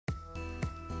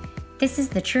This is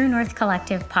the True North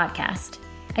Collective podcast,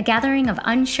 a gathering of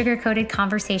unsugar-coated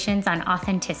conversations on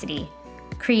authenticity,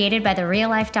 created by the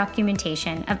real-life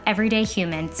documentation of everyday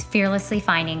humans fearlessly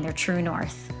finding their true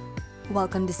north.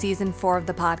 Welcome to Season 4 of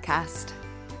the podcast.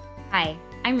 Hi,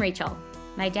 I'm Rachel.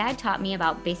 My dad taught me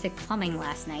about basic plumbing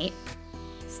last night.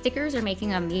 Stickers are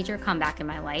making a major comeback in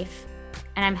my life,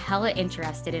 and I'm hella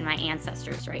interested in my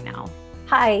ancestors right now.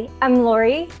 Hi, I'm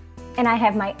Lori, and I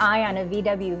have my eye on a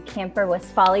VW Camper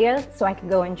Westfalia so I can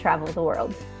go and travel the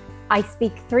world. I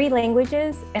speak 3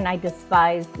 languages, and I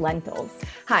despise lentils.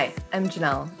 Hi, I'm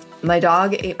Janelle. My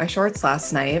dog ate my shorts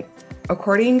last night.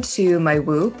 According to my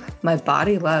Whoop, my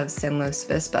body loves San Luis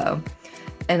Obispo,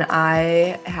 and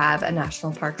I have a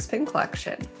National Parks pin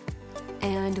collection.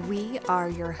 And we are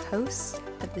your hosts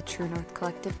of the True North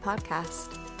Collective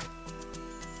podcast.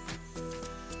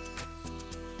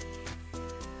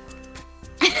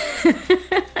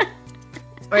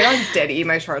 My dog did eat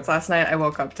my shorts last night. I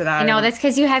woke up to that. I know, that's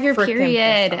because you have your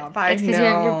period. That's because you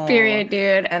have your period,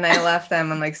 dude. And I left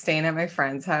them. I'm staying at my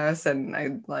friend's house, and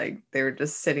they were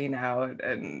just sitting out,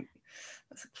 and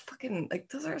I was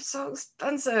those are so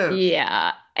expensive.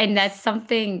 Yeah. And that's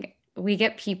something we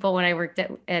get people when I worked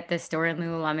at the store in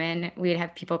Lululemon, we'd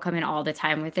have people come in all the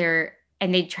time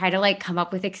and they'd try to come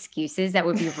up with excuses that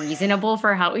would be reasonable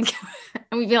for how we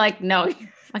and we'd be like, no, you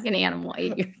fucking animal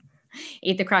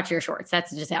ate the crotch of your shorts.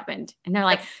 That's just happened. And they're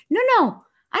like, no,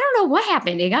 I don't know what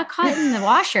happened. It got caught in the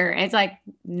washer. And it's like,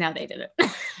 no, they didn't.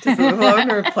 Does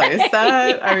Lululemon replace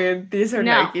that? Yeah. I mean, these are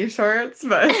Nike shorts,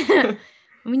 but I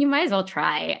mean, you might as well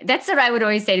try. That's what I would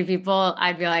always say to people.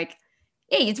 I'd be like,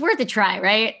 hey, it's worth a try,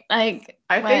 right? I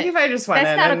think if I just went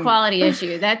that's not a quality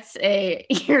issue. That's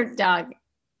your dog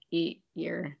eat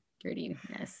your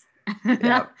dirtiness.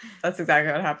 Yeah, that's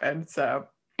exactly what happened. So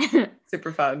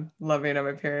super fun. Love being on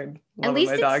my period. Love when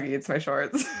my dog eats my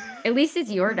shorts. At least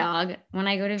it's your dog. When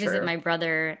I go to visit my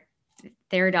brother,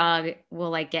 their dog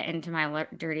will get into my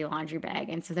dirty laundry bag.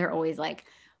 And so they're always like,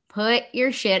 put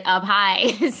your shit up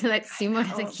high so that Sumo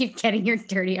doesn't keep getting your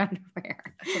dirty underwear.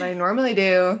 That's what I normally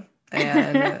do.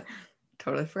 And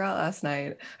totally forgot last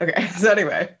night. Okay. So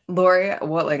anyway, Lori,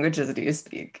 what languages do you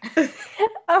speak?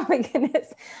 Oh my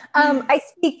goodness. I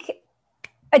speak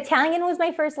Italian was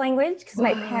my first language because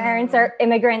my parents are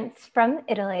immigrants from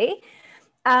Italy.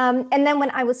 And then when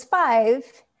I was 5,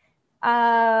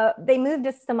 they moved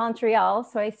us to Montreal.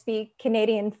 So I speak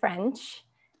Canadian French.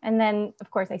 And then,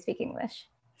 of course, I speak English.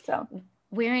 So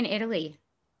where in Italy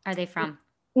are they from?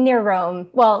 Near Rome.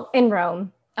 Well, in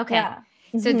Rome. Okay. Yeah.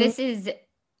 So this is,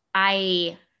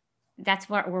 that's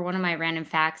what were one of my random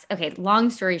facts. Okay. Long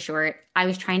story short, I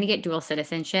was trying to get dual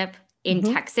citizenship in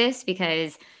Texas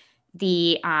because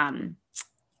I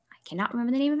cannot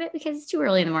remember the name of it because it's too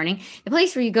early in the morning. The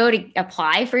place where you go to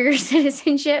apply for your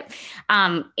citizenship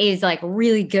is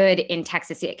really good in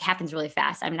Texas. It happens really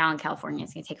fast. I'm now in California.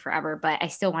 It's going to take forever, but I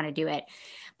still want to do it.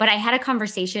 But I had a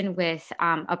conversation with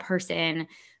a person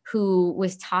who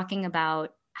was talking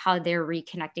about how they're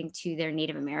reconnecting to their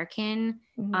Native American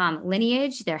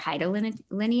lineage, their Haida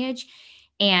lineage.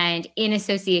 And in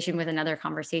association with another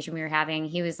conversation we were having,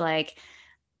 he was like,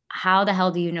 how the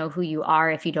hell do you know who you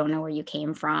are if you don't know where you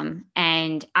came from?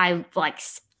 And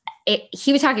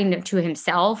he was talking to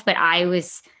himself, but I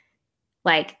was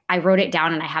I wrote it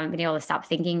down and I haven't been able to stop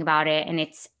thinking about it. And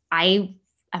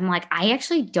I'm like, I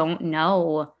actually don't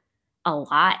know a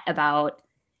lot about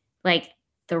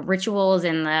the rituals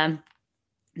and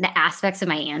the aspects of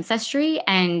my ancestry.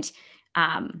 And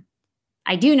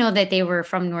I do know that they were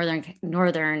from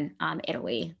northern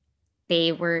Italy.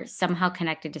 They were somehow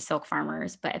connected to silk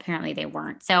farmers, but apparently they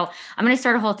weren't. So I'm going to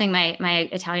start a whole thing. My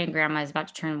Italian grandma is about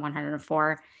to turn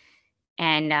 104,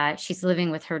 and she's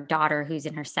living with her daughter who's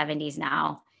in her 70s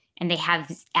now, and they have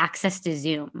access to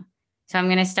Zoom. So I'm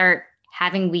going to start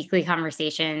having weekly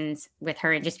conversations with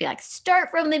her and just be like,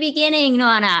 start from the beginning,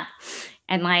 Nana,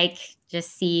 and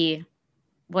just see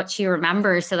what she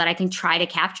remembers so that I can try to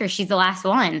capture. She's the last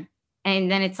one. And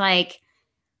then it's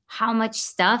how much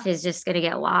stuff is just going to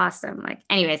get lost? I'm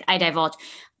anyways, I divulge.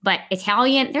 But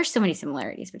Italian, there's so many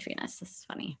similarities between us. This is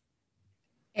funny.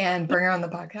 And bring her on the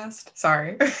podcast.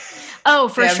 Sorry. Oh,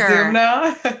 for sure. Zoom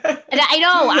now. I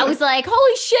know. I was like,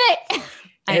 holy shit.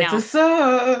 I know. It's a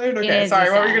sign. Okay,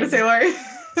 sorry. What were you going to say, Lori?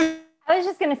 I was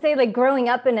just going to say, growing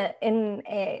up in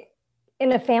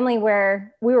a family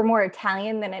where we were more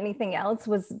Italian than anything else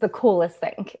was the coolest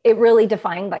thing. It really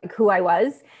defined who I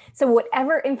was. So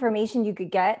whatever information you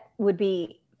could get would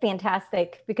be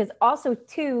fantastic, because also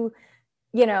too,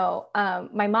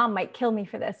 my mom might kill me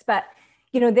for this, but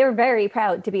they're very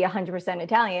proud to be 100%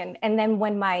 Italian. And then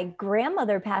when my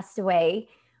grandmother passed away,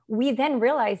 we then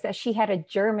realized that she had a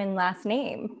German last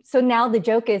name. So now the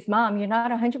joke is, Mom, you're not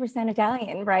 100%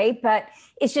 Italian, right? But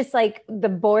it's just like the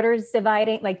borders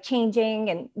dividing, like changing,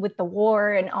 and with the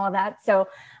war and all that. So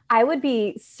I would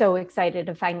be so excited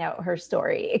to find out her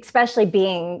story, especially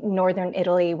being Northern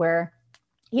Italy, where,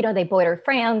 you know, they border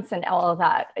France and all of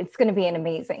that. It's going to be an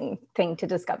amazing thing to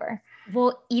discover.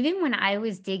 Well, even when I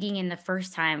was digging in the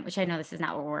first time, which I know this is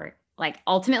not what we're like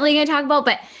ultimately going to talk about,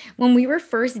 but when we were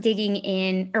first digging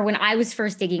in, or when I was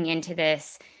first digging into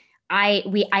this, I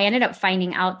ended up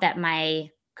finding out that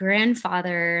my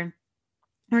grandfather,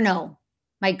 or no,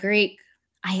 my great,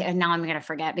 now I'm going to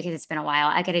forget because it's been a while.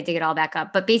 I got to dig it all back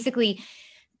up. But basically,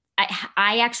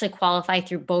 I actually qualify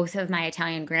through both of my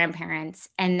Italian grandparents.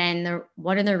 And then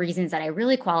one of the reasons that I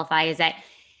really qualify is that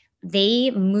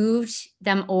they moved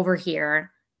them over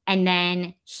here, and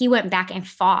then he went back and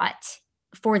fought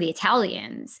for the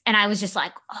Italians. And I was just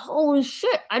like, holy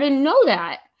shit, I didn't know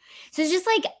that. So it's just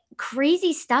like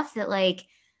crazy stuff that like,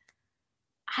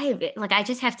 I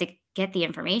just have to get the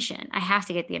information. I have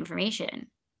to get the information.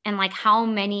 And like how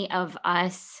many of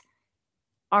us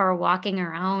are walking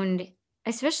around,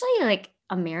 especially like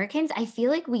Americans, I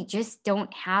feel like we just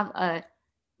don't have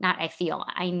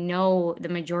I know the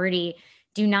majority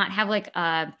do not have like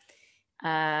a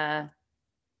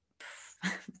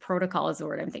protocol is the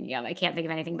word I'm thinking of. I can't think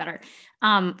of anything better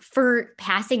for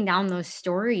passing down those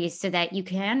stories so that you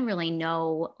can really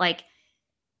know like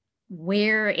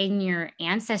where in your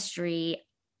ancestry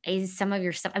is some of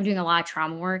your stuff. I'm doing a lot of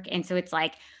trauma work. And so it's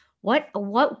like, what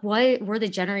were the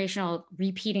generational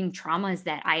repeating traumas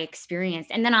that I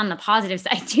experienced? And then on the positive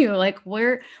side too, like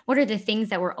what are the things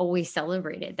that were always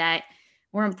celebrated that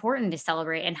were important to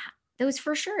celebrate? And those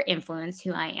for sure influence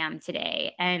who I am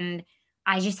today. And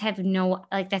I just have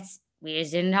we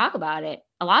just didn't talk about it.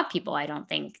 A lot of people I don't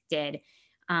think did.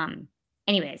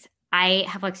 Anyways, I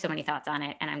have like so many thoughts on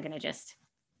it, and I'm going to just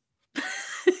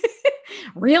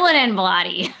reel it in,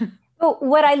 Bilotti. But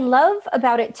what I love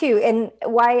about it too, and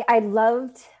why I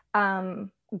loved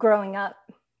growing up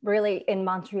really in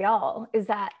Montreal, is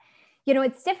that, you know,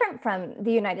 it's different from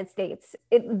the United States.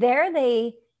 There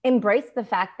they embrace the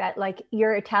fact that like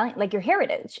you're Italian, like your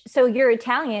heritage. So you're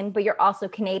Italian, but you're also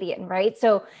Canadian, right?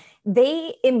 So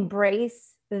they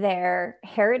embrace their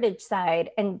heritage side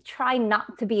and try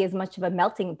not to be as much of a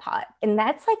melting pot. And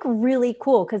that's like really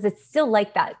cool because it's still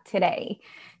like that today.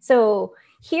 So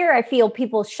here I feel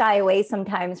people shy away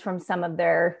sometimes from some of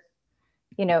their,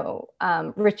 you know,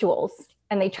 rituals,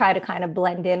 and they try to kind of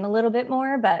blend in a little bit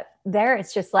more, but there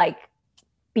it's just like,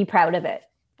 be proud of it.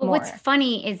 Well, what's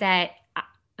funny is that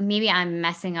maybe I'm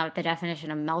messing up the definition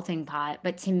of melting pot,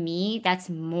 but to me, that's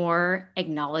more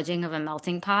acknowledging of a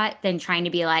melting pot than trying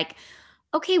to be like,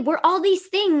 okay, we're all these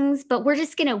things, but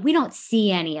we don't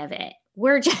see any of it.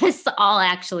 We're just all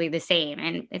actually the same.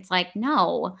 And it's like,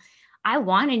 no, I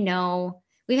want to know.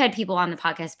 We've had people on the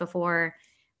podcast before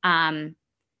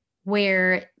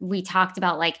where we talked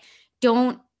about like,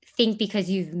 don't think because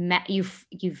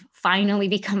you've finally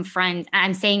become friends.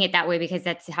 I'm saying it that way because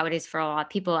that's how it is for a lot of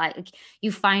people.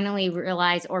 You finally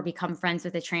realize or become friends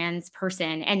with a trans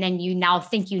person, and then you now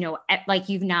think, you know, like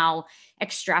you've now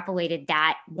extrapolated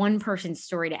that one person's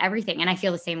story to everything. And I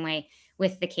feel the same way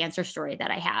with the cancer story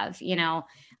that I have. You know,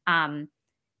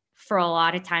 for a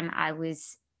lot of time I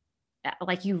was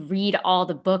like, you read all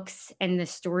the books and the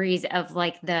stories of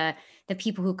like the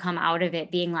people who come out of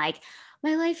it being like,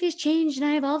 my life has changed and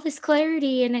I have all this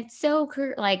clarity and it's so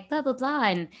like blah, blah, blah.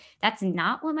 And that's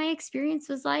not what my experience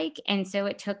was like. And so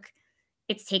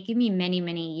it's taken me many,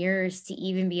 many years to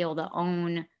even be able to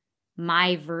own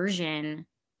my version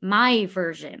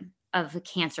of the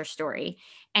cancer story,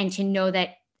 and to know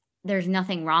that there's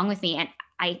nothing wrong with me.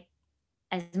 And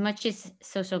as much as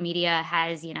social media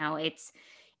has, you know, it's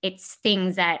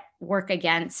things that work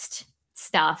against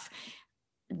stuff,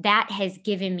 that has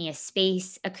given me a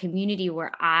space, a community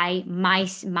where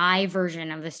my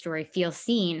version of the story feels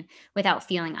seen without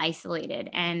feeling isolated.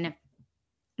 And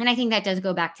I think that does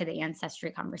go back to the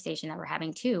ancestry conversation that we're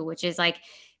having too, which is like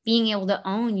being able to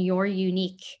own your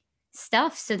unique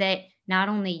stuff so that not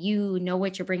only you know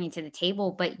what you're bringing to the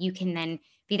table, but you can then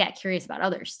be that curious about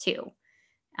others too.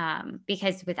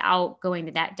 Because without going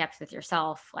to that depth with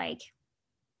yourself, like,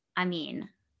 I mean,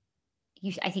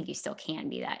 I think you still can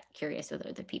be that curious with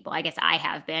other people. I guess I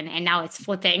have been, and now it's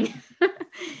flipping.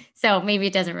 So maybe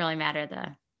it doesn't really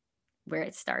matter where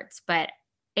it starts, but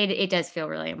it does feel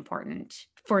really important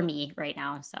for me right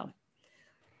now. So.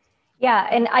 Yeah.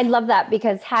 And I love that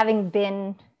because having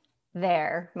been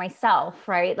there myself,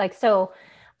 right? Like, so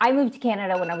I moved to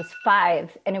Canada when I was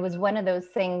 5, and it was one of those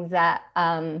things that,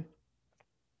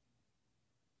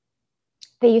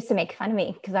 they used to make fun of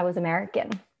me because I was American.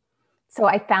 So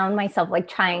I found myself like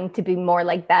trying to be more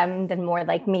like them than more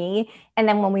like me. And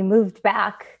then when we moved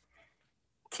back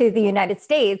to the United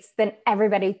States, then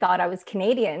everybody thought I was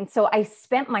Canadian. So I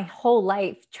spent my whole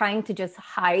life trying to just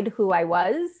hide who I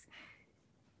was.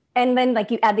 And then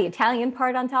like you add the Italian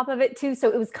part on top of it too. So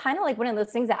it was kind of like one of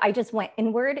those things that I just went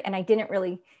inward and I didn't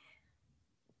really,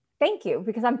 thank you,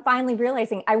 because I'm finally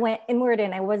realizing I went inward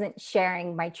and I wasn't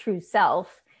sharing my true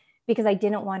self because I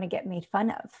didn't want to get made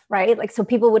fun of, right? Like, so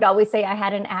people would always say I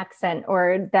had an accent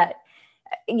or that,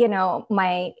 you know,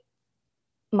 my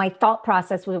thought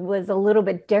process was a little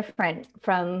bit different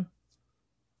from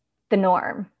the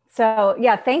norm. So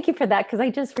yeah, thank you for that. Cause I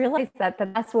just realized that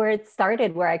that's where it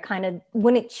started, where I kind of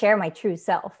wouldn't share my true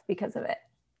self because of it.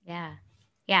 Yeah.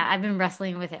 Yeah. I've been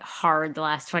wrestling with it hard the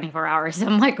last 24 hours. So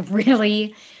I'm like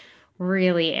really,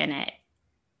 really in it.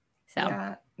 So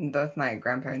yeah, both my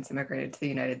grandparents immigrated to the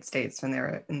United States when they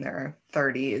were in their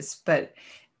 30s, but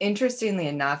interestingly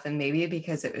enough, and maybe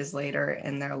because it was later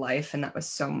in their life and that was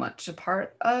so much a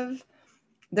part of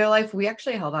their life, we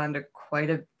actually held on to quite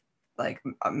a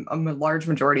large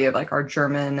majority of like our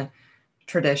German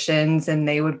traditions. And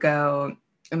they would go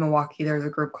in Milwaukee, there's a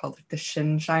group called like the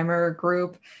Schinsheimer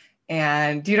group.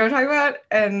 And do you know what I'm talking about?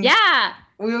 And yeah,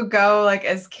 we would go like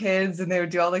as kids and they would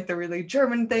do all like the really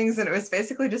German things. And it was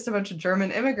basically just a bunch of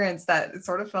German immigrants that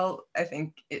sort of felt, I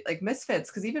think, like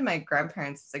misfits. Cause even my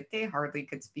grandparents, it's like they hardly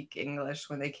could speak English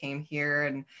when they came here.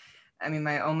 And I mean,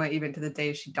 my Oma, even to the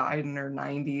day she died in her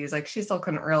 90s, like she still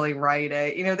couldn't really write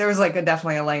it. You know, there was like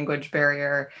definitely a language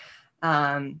barrier.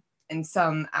 In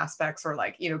some aspects, or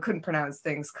like, you know, couldn't pronounce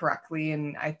things correctly.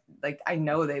 And I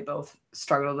know they both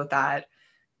struggled with that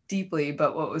deeply.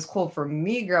 But what was cool for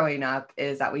me growing up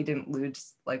is that we didn't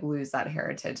lose that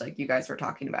heritage like you guys were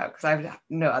talking about. Because I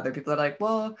know other people that are like,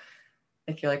 well,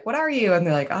 if you're like, what are you? And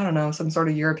they're like, I don't know, some sort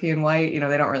of European white, you know,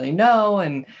 they don't really know.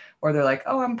 And, or they're like,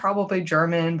 oh, I'm probably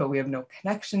German, but we have no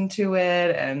connection to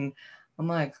it. And I'm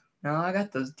like, no, I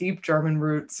got those deep German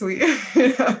roots.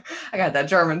 I got that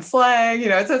German slang, you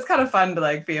know, so it's kind of fun to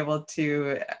like be able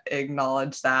to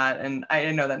acknowledge that. And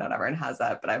I know that not everyone has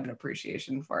that, but I have an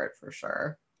appreciation for it for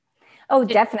sure. Oh,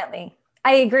 definitely.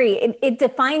 I agree. It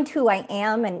defined who I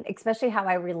am and especially how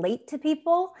I relate to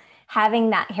people, having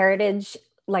that heritage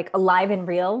like alive and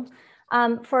real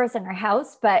for us in our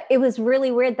house. But it was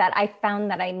really weird that I found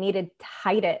that I needed to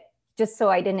hide it just so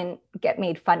I didn't get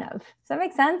made fun of. Does that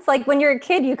make sense? Like when you're a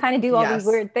kid, you kind of do all these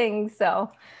weird things. So,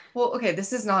 well, okay,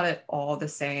 this is not at all the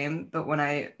same, but when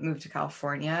I moved to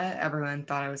California, everyone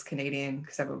thought I was Canadian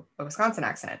because I have a Wisconsin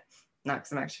accent. Not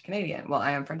because I'm actually Canadian. Well,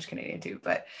 I am French Canadian too,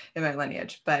 but in my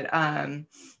lineage. But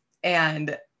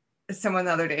and someone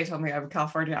the other day told me I have a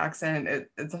California accent.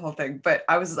 It's a whole thing. But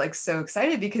I was like so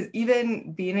excited because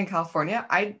even being in California,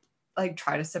 I like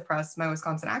try to suppress my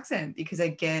Wisconsin accent because I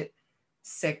get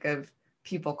sick of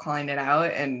people calling it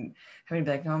out and having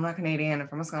to be like, no, I'm not Canadian, I'm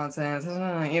from Wisconsin,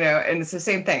 you know, and it's the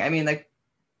same thing. I mean, like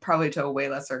probably to a way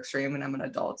lesser extreme, and I'm an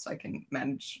adult, so I can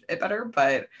manage it better,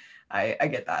 but I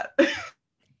get that.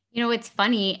 You know, it's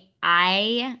funny.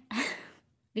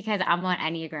 Because I'm on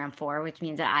Enneagram 4, which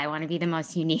means that I want to be the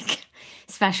most unique,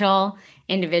 special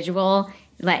individual,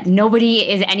 that nobody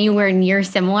is anywhere near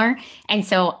similar. And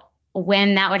so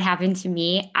when that would happen to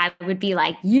me, I would be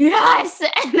like, yes.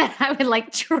 And then I would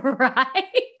like try.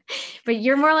 But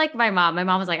you're more like my mom. My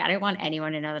mom was like, I didn't want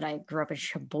anyone to know that I grew up in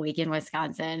Sheboygan,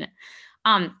 Wisconsin.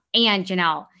 And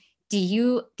Janelle,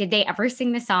 did they ever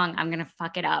sing the song? I'm going to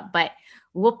fuck it up, but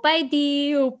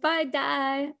whoop-I-dee,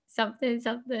 whoop-I-die, something.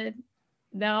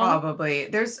 No. Probably.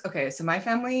 So my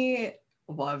family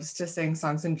loves to sing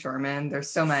songs in German. There's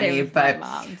so many, but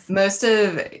most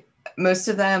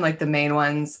of them, like the main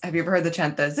ones, have you ever heard the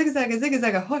chant, the zigzag,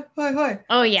 zigzag, hoi, hoi, hoi?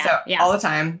 Oh yeah. So yeah. all the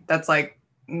time. That's like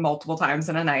multiple times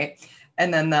in a night.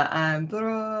 And then the I'm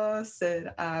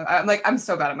like, I'm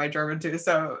so bad at my German too.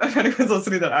 So if anyone's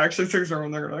listening that actually sings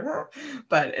German, they're like, oh.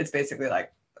 But it's basically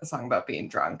like a song about being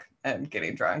drunk and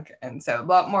getting drunk. And so a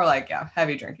lot more like,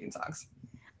 heavy drinking songs.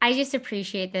 I just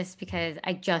appreciate this because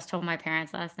I just told my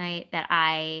parents last night that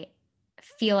I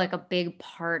feel like a big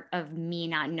part of me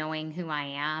not knowing who I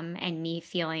am and me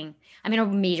feeling I'm in a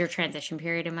major transition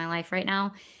period in my life right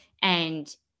now. And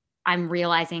I'm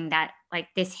realizing that like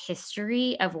this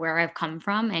history of where I've come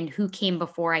from and who came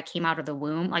before I came out of the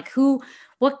womb, like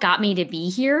what got me to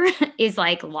be here is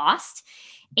like lost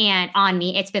and on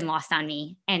me. It's been lost on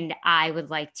me and I would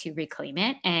like to reclaim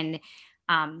it. And,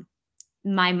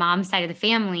 my mom's side of the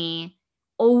family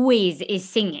always is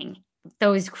singing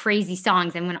those crazy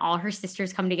songs. And when all her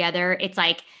sisters come together, it's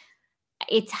like,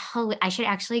 I should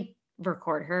actually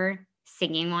record her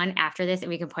singing one after this and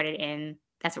we can put it in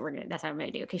that's what I'm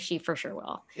going to do. Cause she for sure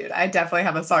will. Dude, I definitely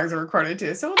have the songs recorded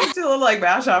too. So we'll just do a little like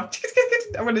mashup.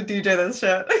 I'm going to DJ this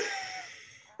shit.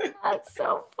 That's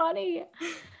so funny.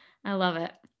 I love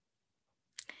it.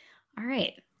 All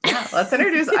right. Yeah, let's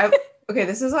introduce. Okay,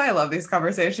 this is why I love these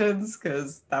conversations,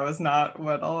 because that was not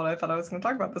what I thought I was going to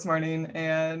talk about this morning,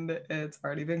 and it's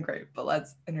already been great. But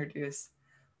let's introduce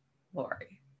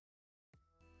Lori.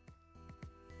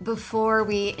 Before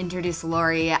we introduce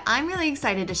Lori, I'm really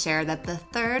excited to share that the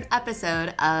third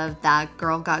episode of That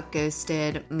Girl Got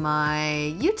Ghosted,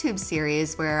 my YouTube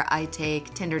series where I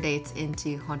take Tinder dates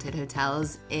into haunted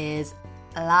hotels, is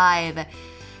live.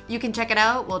 You can check it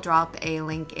out. We'll drop a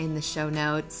link in the show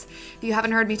notes. If you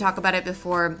haven't heard me talk about it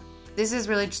before, this has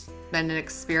really just been an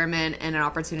experiment and an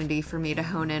opportunity for me to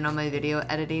hone in on my video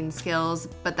editing skills.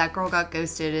 But That Girl Got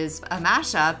Ghosted is a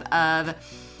mashup of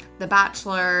The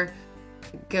Bachelor,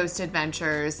 Ghost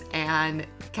Adventures, and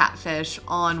Catfish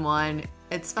all in one.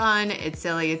 It's fun, it's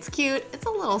silly, it's cute, it's a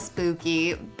little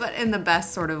spooky, but in the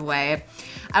best sort of way.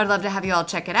 I would love to have you all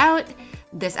check it out.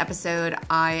 This episode,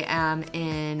 I am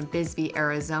in Bisbee,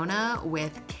 Arizona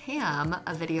with Cam,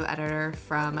 a video editor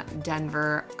from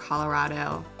Denver,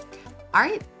 Colorado. All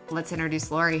right, let's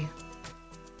introduce Lori.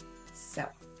 So,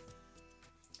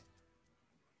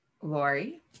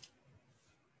 Lori,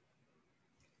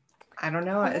 I don't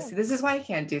know. This is why I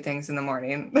can't do things in the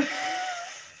morning.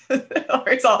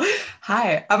 Lori's all,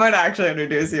 hi, I'm going to actually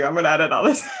introduce you. I'm going to edit all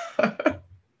this.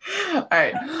 All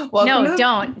right. No,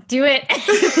 don't do it.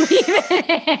 Leave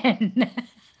it in.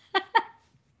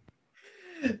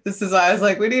 This is why I was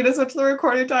like, we need to switch the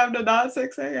recording time to not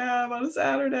 6 a.m. on a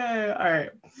Saturday. All right.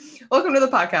 Welcome to the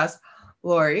podcast,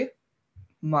 Lori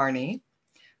Marnie,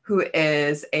 who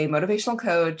is a motivational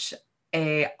coach,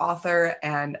 an author,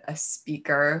 and a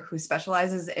speaker who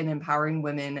specializes in empowering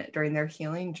women during their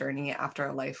healing journey after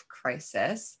a life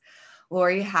crisis.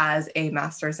 Lori has a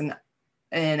master's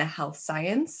in health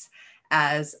science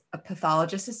as a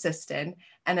pathologist assistant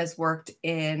and has worked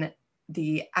in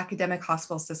the academic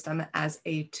hospital system as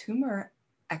a tumor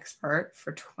expert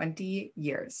for 20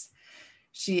 years.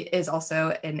 She is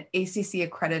also an ACC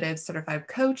accredited certified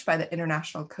coach by the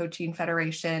International Coaching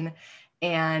Federation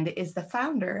and is the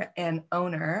founder and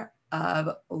owner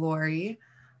of Lori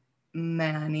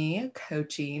Marnie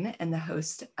Coaching and the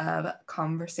host of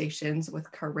Conversations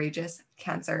with Courageous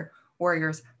Cancer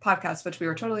Warriors podcast, which we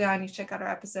were totally on. You should check out our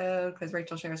episode because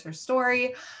Rachel shares her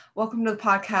story. Welcome to the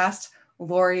podcast,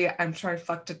 Lori. I'm sure I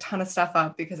fucked a ton of stuff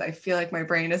up because I feel like my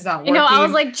brain is not working. I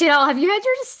was like, Janelle, have you had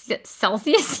your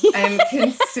Celsius yet? I'm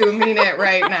consuming it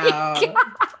right now.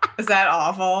 Is that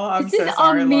awful? This is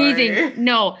sorry, amazing. Lori.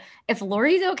 No, if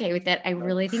Lori's okay with it, I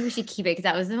really think we should keep it because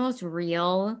that was the most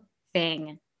real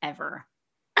thing ever.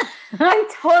 I'm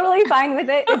totally fine with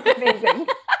it. It's amazing.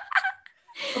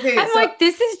 Okay, I'm like,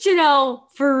 this is Janelle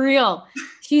for real.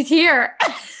 She's here.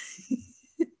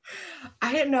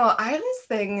 I didn't know. I have this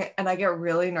thing, and I get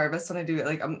really nervous when I do it.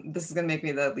 Like, this is gonna make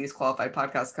me the least qualified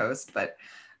podcast host, but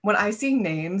when I see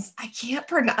names, I can't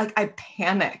pronounce. Like, I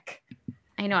panic.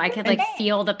 I know. I could like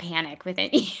feel the panic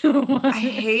within you. I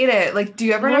hate it. Like, do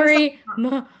you ever Lori?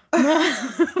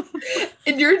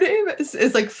 And your name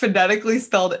is like phonetically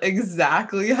spelled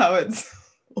exactly how it's.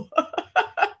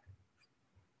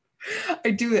 I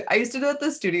do it. I used to do it at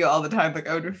the studio all the time. Like,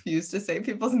 I would refuse to say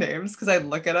people's names because I'd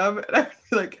look at them and I'd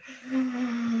be like,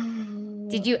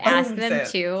 did you ask them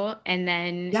too? And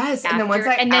then yes, after, and then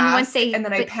once I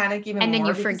I panic even and more. then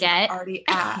you forget. I already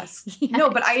asked. Yes. No,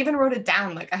 but I even wrote it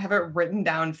down. Like, I have it written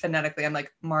down phonetically. I'm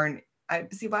like, Marnie. I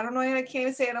see. Well, I don't know. I can't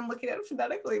even say it. I'm looking at it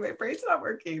phonetically. My brain's not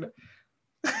working.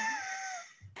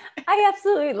 I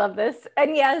absolutely love this.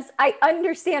 And yes, I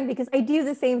understand because I do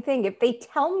the same thing. If they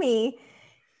tell me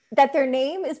that their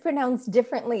name is pronounced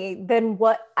differently than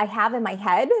what I have in my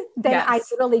head, then yes. I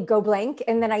literally go blank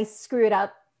and then I screw it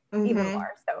up even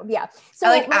more. So yeah. So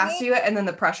I asked you it and then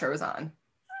the pressure was on.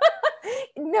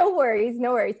 No worries.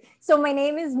 So my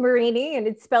name is Marnie and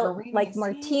it's spelled like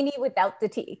martini without the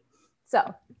T.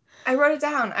 So I wrote it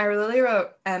down. I literally wrote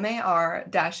MAR-EE-NE,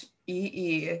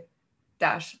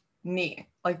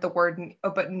 like the word,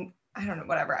 but I don't know,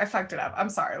 whatever. I fucked it up. I'm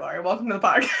sorry, Lori. Welcome to the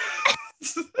podcast.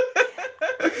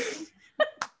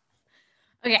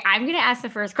 Okay, I'm going to ask the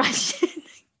first question.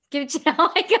 Give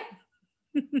Janelle like a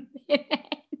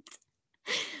minute.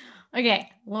 Okay,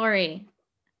 Lori,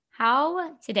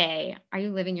 how today are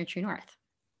you living your true north?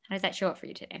 How does that show up for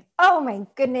you today? Oh my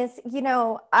goodness.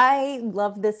 I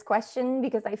love this question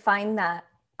because I find that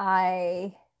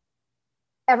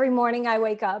every morning I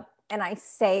wake up and I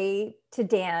say to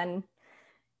Dan,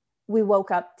 we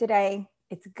woke up today.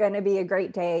 It's going to be a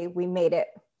great day. We made it,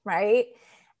 right?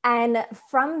 And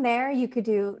from there, you could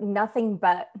do nothing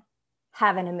but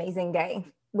have an amazing day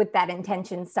with that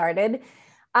intention started.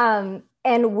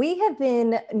 And we have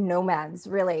been nomads,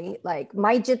 really. Like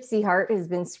my gypsy heart has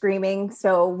been screaming.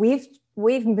 So we've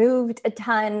moved a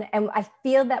ton, and I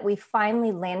feel that we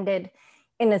finally landed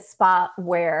in a spot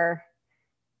where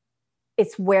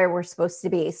it's where we're supposed to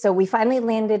be. So we finally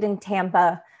landed in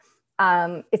Tampa.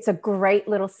 It's a great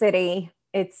little city.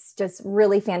 It's just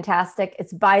really fantastic.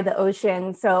 It's by the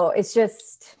ocean. So it's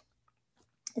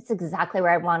exactly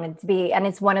where I wanted to be. And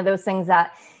it's one of those things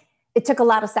that it took a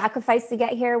lot of sacrifice to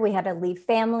get here. We had to leave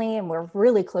family, and we're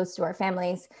really close to our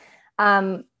families.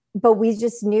 But we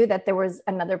just knew that there was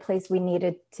another place we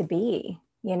needed to be,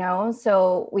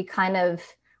 So we kind of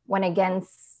went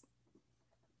against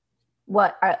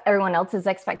what everyone else's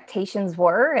expectations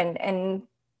were, and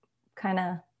kind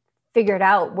of figured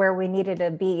out where we needed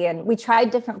to be. And we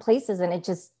tried different places, and they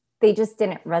just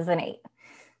didn't resonate.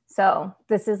 So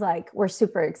this is we're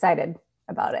super excited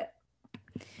about it.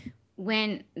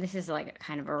 This is like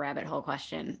kind of a rabbit hole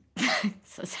question.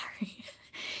 So sorry.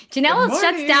 Janelle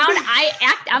shuts down.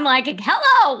 I'm like,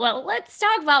 hello. Well, let's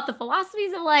talk about the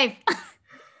philosophies of life.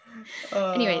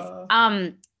 Anyways,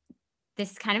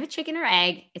 this is kind of a chicken or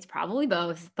egg. It's probably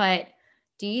both, but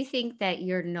do you think that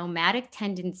your nomadic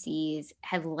tendencies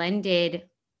have allowed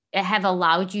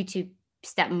you to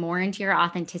step more into your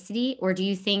authenticity? Or do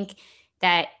you think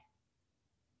that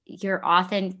your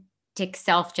authentic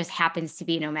self just happens to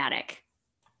be nomadic?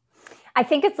 I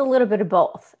think it's a little bit of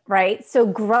both, right? So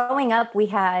growing up, we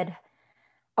had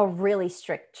a really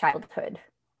strict childhood,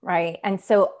 right? And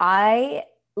so I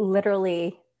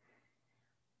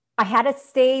had to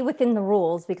stay within the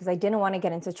rules because I didn't want to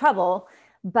get into trouble.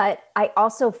 But I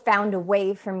also found a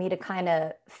way for me to kind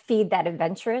of feed that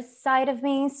adventurous side of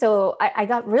me. So I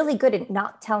got really good at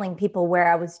not telling people where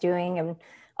I was doing and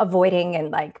avoiding,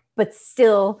 and but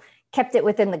still kept it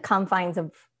within the confines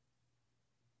of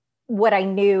what I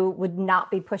knew would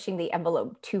not be pushing the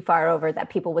envelope too far over, that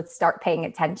people would start paying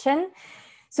attention.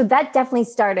 So that definitely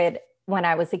started when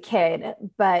I was a kid,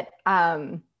 but,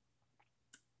 and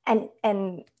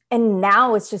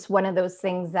now it's just one of those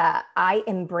things that I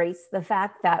embrace the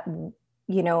fact that,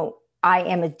 I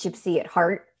am a gypsy at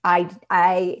heart.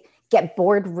 I get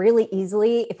bored really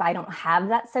easily if I don't have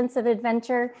that sense of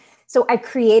adventure. So I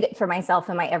create it for myself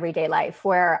in my everyday life,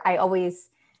 where I always,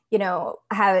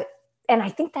 have, and I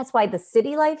think that's why the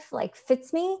city life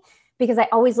fits me, because I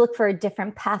always look for a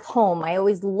different path home. I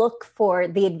always look for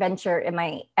the adventure in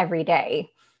my everyday.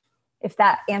 If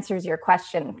that answers your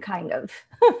question, kind of.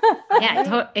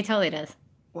 Yeah, it totally does.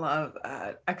 Love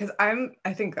that. Because I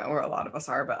think that where a lot of us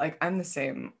are, but I'm the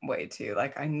same way too.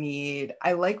 I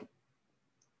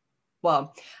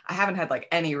haven't had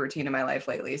any routine in my life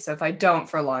lately. So if I don't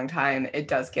for a long time, it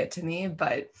does get to me,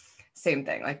 but same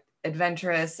thing,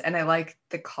 adventurous. And I like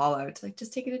the call out to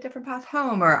just take it a different path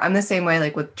home. Or I'm the same way,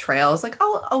 with trails,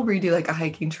 I'll redo a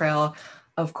hiking trail,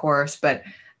 of course, but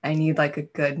I need a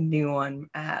good new one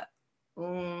at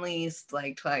least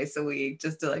twice a week,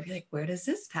 just to be where does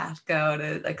this path go,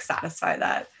 to satisfy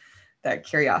that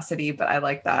curiosity. But I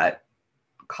like that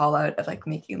call out of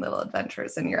making little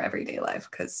adventures in your everyday life,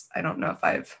 because I don't know if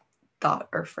I've thought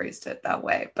or phrased it that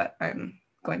way, but I'm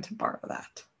going to borrow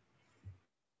that.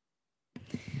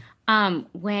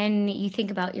 When you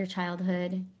think about your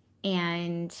childhood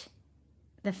and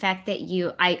the fact that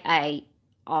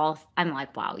I'm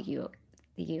like, wow,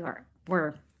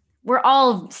 we're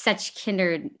all such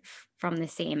kindred from the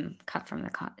same, cut from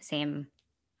the same.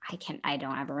 I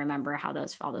don't ever remember how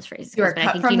all those phrases go, but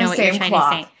I think you know what you're trying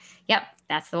to say. Yep,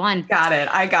 that's the one. Got it.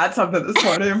 I got something this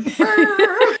morning.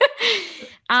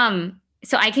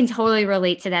 So I can totally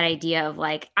relate to that idea of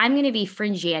I'm going to be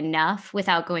fringy enough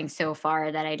without going so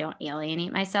far that I don't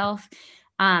alienate myself,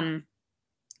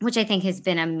 which I think has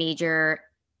been a major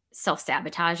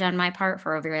self-sabotage on my part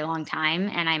for a very long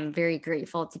time. And I'm very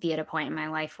grateful to be at a point in my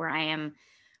life where I am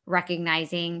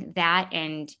recognizing that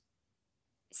and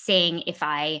saying, if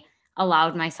I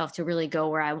allowed myself to really go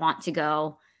where I want to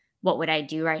go, what would I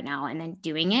do right now? And then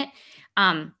doing it.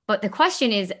 But the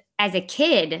question is, as a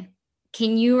kid,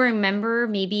 can you remember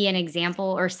maybe an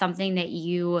example or something that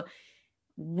you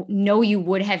know you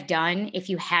would have done if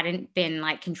you hadn't been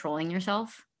controlling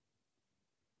yourself?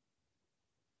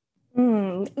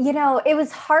 It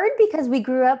was hard because we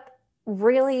grew up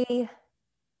really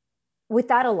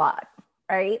without a lot,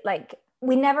 right?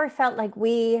 We never felt like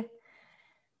we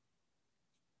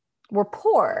were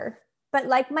poor, but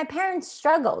my parents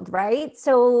struggled, right?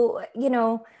 So,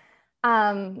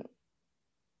 but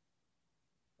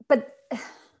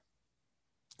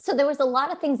so there was a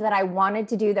lot of things that I wanted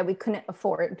to do that we couldn't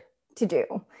afford to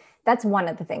do. That's one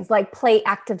of the things, like play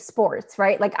active sports,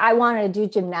 right? Like I wanted to do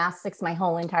gymnastics my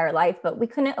whole entire life, but we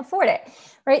couldn't afford it,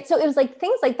 right? So it was like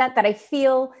things like that I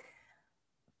feel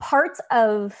parts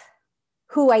of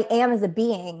who I am as a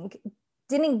being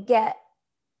didn't get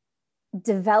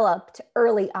developed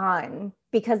early on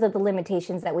because of the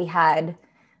limitations that we had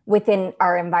within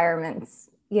our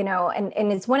environments, you know? And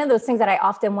it's one of those things that I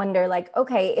often wonder, like,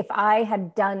 okay, if I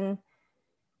had done,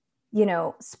 you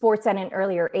know, sports at an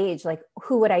earlier age, like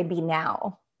who would I be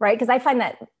now? Right. Because I find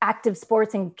that active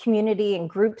sports and community and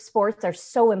group sports are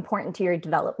so important to your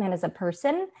development as a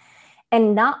person.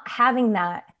 And not having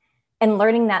that and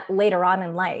learning that later on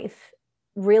in life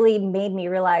really made me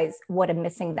realize what a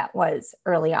missing that was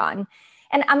early on.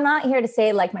 And I'm not here to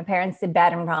say like my parents did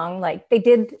bad and wrong. Like they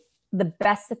did the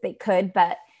best that they could.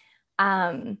 But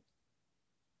I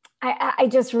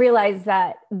just realized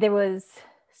that there was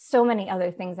so many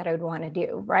other things that I would want to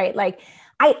do, right? Like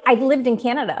I lived in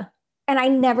Canada and I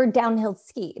never downhill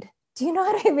skied. Do you know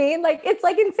what I mean? Like, it's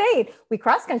like insane. We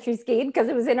cross country skied because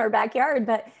it was in our backyard,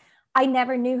 but I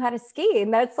never knew how to ski.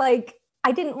 And that's like,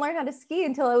 I didn't learn how to ski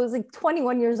until I was like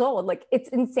 21 years old. Like it's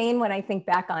insane when I think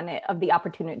back on it of the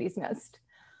opportunities missed.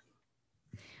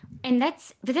 And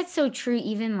that's so true.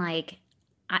 Even like,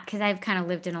 cause I've kind of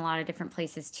lived in a lot of different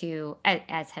places too,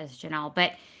 as has Janelle,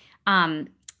 but,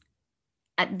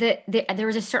 there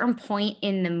was a certain point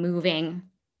in the moving.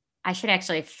 I should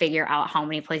actually figure out how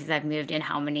many places I've moved and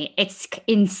how many. It's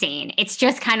insane. It's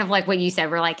just kind of like what you said.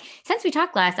 We're like, since we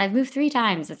talked last, I've moved 3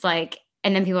 times. It's like,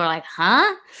 and then people are like,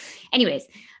 huh? Anyways,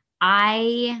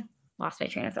 I lost my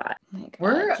train of thought. Oh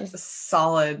We're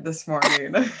solid this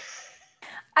morning.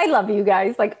 I love you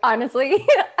guys. Like, honestly,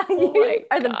 you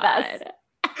are the best.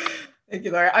 Thank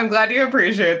you, Laura. I'm glad you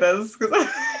appreciate this.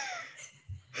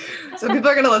 So people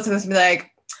are going to listen to this and be like,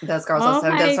 this girl's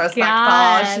so disrespectful. She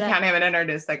can't even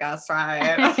introduce the guest,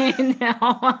 right? I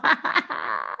know.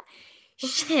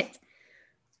 Shit.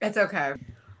 It's okay.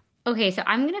 Okay, so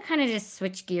I'm going to kind of just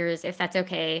switch gears, if that's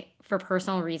okay, for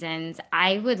personal reasons.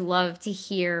 I would love to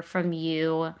hear from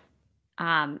you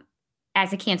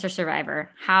as a cancer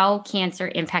survivor, how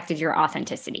cancer impacted your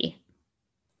authenticity.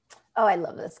 Oh, I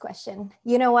love this question.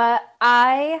 You know what?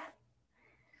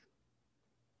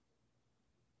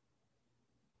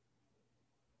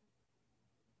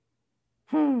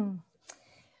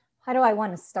 How do I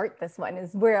want to start this one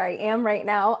is where I am right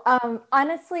now.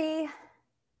 Honestly,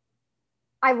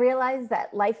 I realized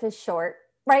that life is short,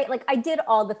 right? Like I did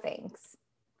all the things.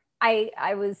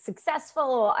 I was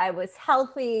successful. I was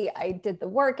healthy. I did the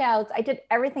workouts. I did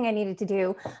everything I needed to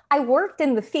do. I worked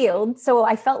in the field. So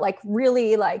I felt like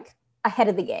really like ahead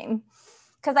of the game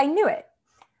because I knew it.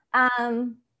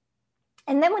 And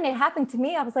then when it happened to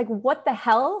me, I was like, what the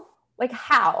hell? Like,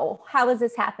 how is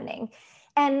this happening?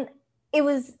 And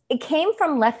it came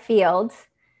from left field.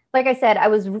 Like I said, I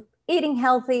was eating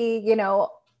healthy, you know,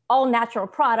 all natural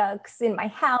products in my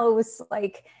house,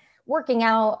 like working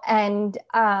out. And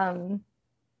then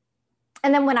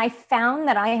when I found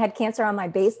that I had cancer on my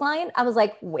baseline, I was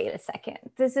like, wait a second,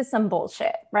 this is some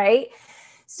bullshit, right?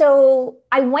 So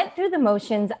I went through the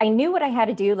motions. I knew what I had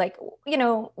to do. Like, you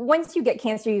know, once you get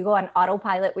cancer, you go on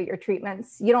autopilot with your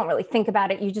treatments. You don't really think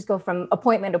about it. You just go from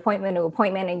appointment to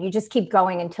appointment, and you just keep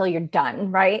going until you're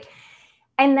done, right?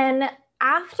 And then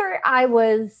after I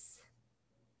was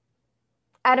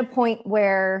at a point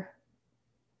where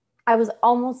I was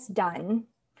almost done,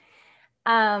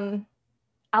 I'll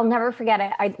never forget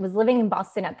it. I was living in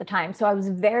Boston at the time. So I was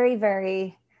very,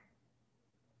 very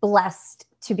blessed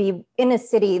to be in a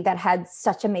city that had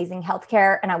such amazing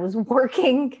healthcare. And I was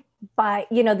working,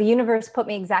 but, you know, the universe put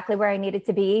me exactly where I needed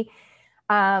to be.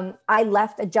 I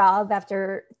left a job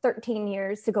after 13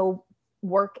 years to go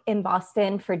work in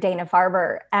Boston for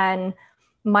Dana-Farber. And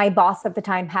my boss at the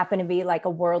time happened to be like a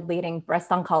world leading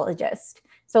breast oncologist.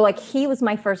 So like he was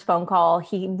my first phone call.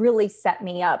 He really set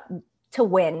me up to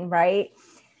win, right?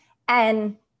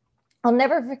 And I'll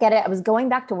never forget it. I was going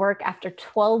back to work after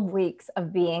 12 weeks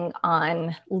of being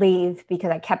on leave because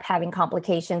I kept having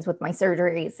complications with my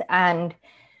surgeries. And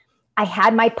I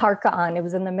had my parka on. It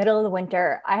was in the middle of the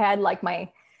winter. I had like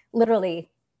literally,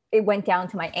 it went down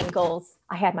to my ankles.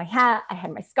 I had my hat, I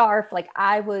had my scarf. Like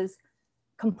I was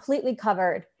completely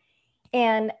covered.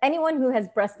 And anyone who has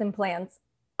breast implants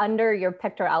under your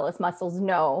pectoralis muscles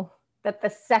know that the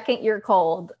second you're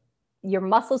cold, your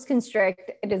muscles constrict.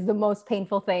 It is the most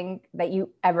painful thing that you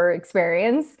ever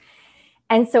experience.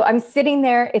 And so I'm sitting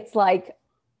there. It's like,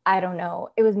 I don't know,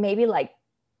 it was maybe like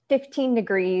 15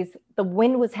 degrees. The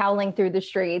wind was howling through the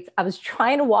streets. I was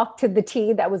trying to walk to the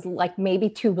T that was like maybe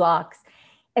 2 blocks.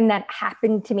 And that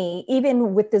happened to me,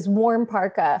 even with this warm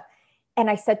parka. And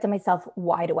I said to myself,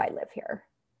 why do I live here?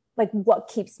 Like, what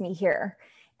keeps me here?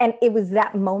 And it was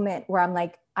that moment where I'm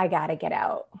like, I got to get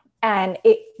out. And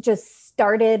it just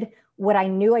started what I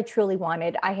knew I truly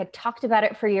wanted. I had talked about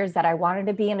it for years, that I wanted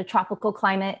to be in a tropical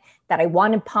climate, that I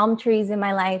wanted palm trees in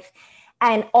my life,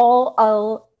 and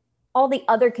all the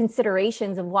other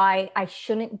considerations of why I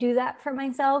shouldn't do that for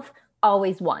myself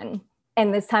always won.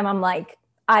 And this time I'm like,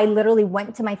 I literally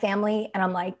went to my family and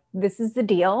I'm like, this is the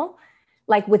deal.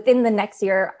 Like, within the next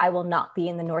year, I will not be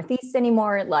in the Northeast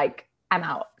anymore. Like, I'm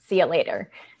out. See you later.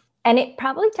 And it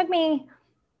probably took me,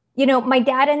 my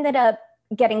dad ended up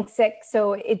getting sick,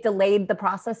 so it delayed the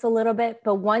process a little bit.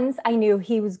 But once I knew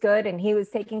he was good and he was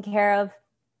taken care of,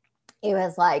 it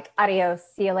was like, adios,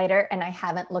 see you later. And I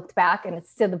haven't looked back. And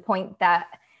it's to the point that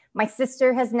my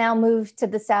sister has now moved to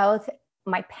the South.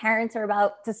 My parents are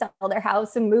about to sell their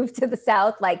house and move to the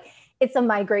South. Like, it's a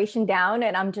migration down,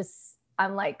 and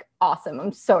I'm like, awesome.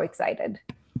 I'm so excited.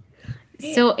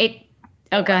 So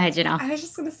go ahead, Janelle. I was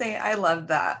just going to say, I love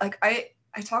that. Like,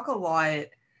 I talk a lot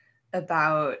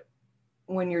about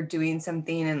when you're doing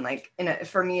something, and like,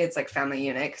 for me, it's like family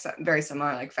unit, because I'm very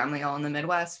similar, like family all in the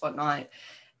Midwest, whatnot.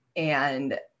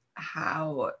 And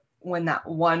how when that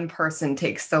one person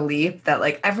takes the leap that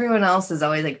like everyone else is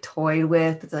always like toyed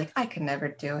with, it's like, I can never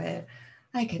do it.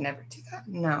 I can never do that.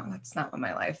 No, that's not what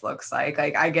my life looks like.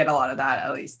 Like, I get a lot of that,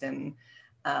 at least in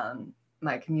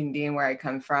my community and where I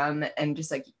come from. And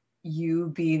just like you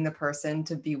being the person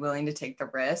to be willing to take the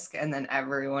risk, and then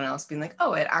everyone else being like,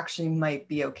 oh, it actually might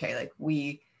be okay. Like,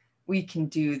 we can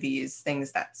do these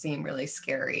things that seem really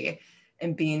scary,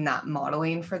 and being that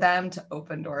modeling for them to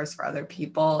open doors for other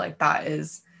people. Like, that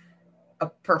is a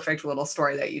perfect little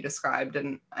story that you described.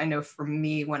 And I know for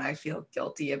me, when I feel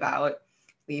guilty about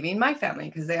leaving my family,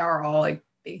 because they are all like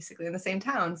basically in the same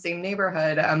town, same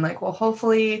neighborhood, I'm like, well,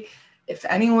 hopefully if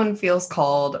anyone feels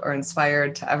called or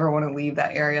inspired to ever want to leave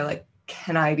that area, like,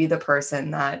 can I be the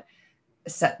person that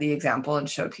set the example and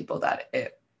showed people that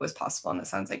it was possible? And it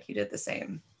sounds like you did the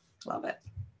same. Love it.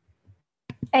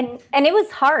 And it was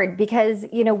hard because,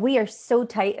 we are so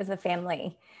tight as a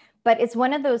family, but it's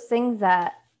one of those things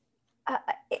that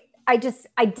I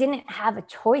didn't have a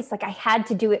choice. Like, I had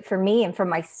to do it for me and for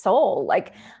my soul.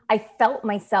 Like, I felt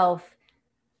myself.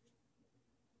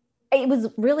 It was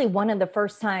really one of the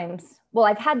first times. Well,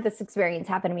 I've had this experience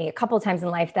happen to me a couple of times in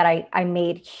life that I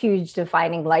made huge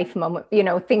defining life moment,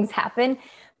 things happen,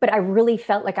 but I really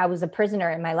felt like I was a prisoner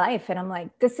in my life. And I'm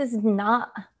like, this is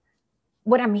not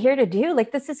what I'm here to do.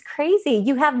 Like, this is crazy.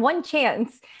 You have one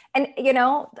chance. And,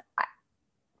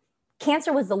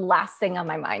 cancer was the last thing on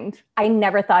my mind. I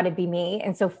never thought it'd be me.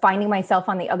 And so finding myself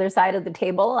on the other side of the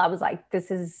table, I was like,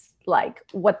 this is like,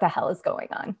 what the hell is going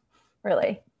on?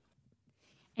 Really.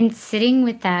 And sitting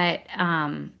with that,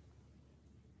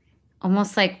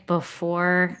 almost like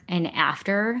before and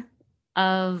after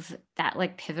of that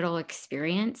like pivotal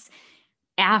experience,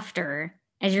 after,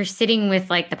 as you're sitting with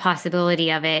like the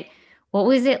possibility of it, what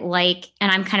was it like?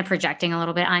 And I'm kind of projecting a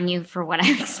little bit on you for what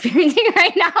I'm experiencing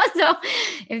right now. So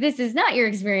if this is not your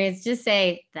experience, just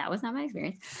say that was not my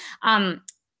experience.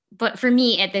 But for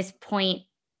me at this point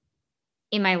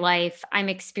in my life, I'm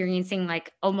experiencing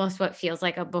like almost what feels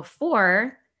like a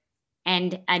before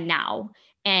and a now.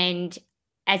 And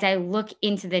as I look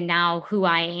into the now, who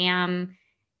I am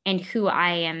and who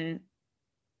I am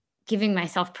giving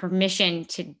myself permission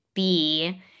to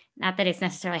be, not that it's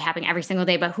necessarily happening every single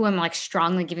day, but who I'm like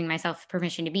strongly giving myself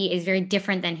permission to be is very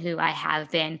different than who I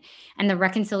have been. And the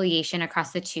reconciliation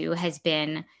across the two has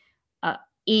been,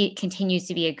 it continues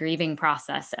to be a grieving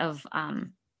process of,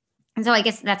 and so I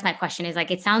guess that's my question is like,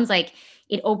 it sounds like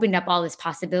it opened up all this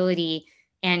possibility.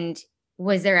 And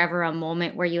was there ever a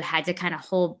moment where you had to kind of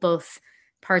hold both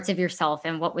parts of yourself?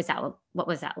 And what was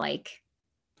that like?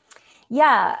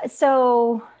 Yeah.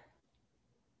 So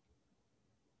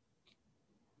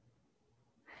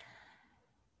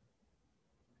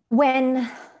when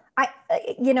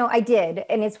I did,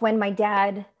 and it's when my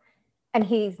dad, and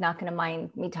he's not going to mind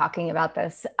me talking about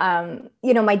this.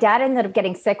 My dad ended up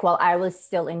getting sick while I was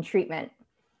still in treatment.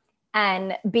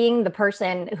 And being the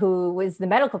person who was the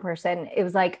medical person, it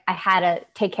was like I had to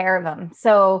take care of him.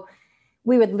 So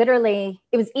we would it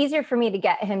was easier for me to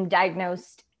get him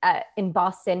diagnosed in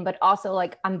Boston, but also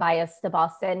like I'm biased to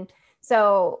Boston.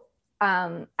 So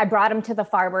I brought him to the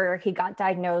Farber. He got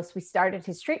diagnosed. We started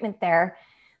his treatment there,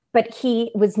 but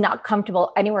he was not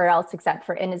comfortable anywhere else except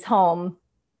for in his home,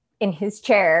 in his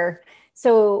chair.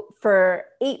 So for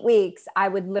 8 weeks, I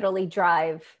would literally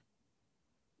drive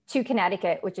to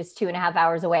Connecticut, which is 2.5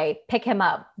 hours away, pick him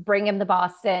up, bring him to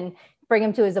Boston, bring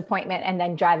him to his appointment, and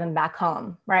then drive him back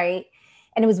home. Right.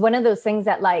 And it was one of those things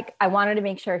that like, I wanted to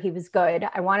make sure he was good.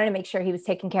 I wanted to make sure he was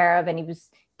taken care of and he was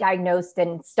diagnosed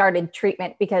and started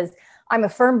treatment, because I'm a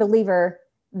firm believer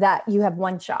that you have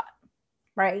one shot,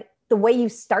 right? The way you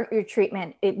start your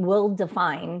treatment, it will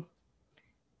define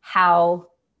how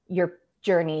your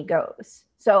journey goes.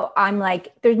 So I'm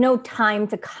like, there's no time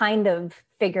to kind of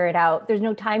figure it out. There's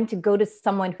no time to go to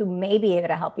someone who may be able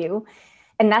to help you.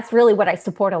 And that's really what I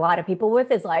support a lot of people with,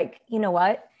 is like, you know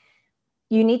what?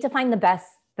 You need to find the best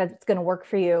that's going to work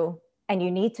for you. And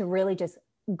you need to really just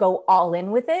go all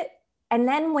in with it. And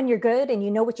then when you're good and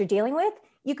you know what you're dealing with,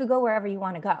 you could go wherever you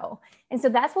want to go. And so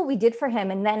that's what we did for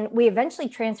him. And then we eventually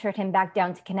transferred him back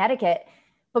down to Connecticut.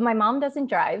 But my mom doesn't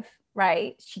drive,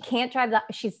 right? She can't drive that.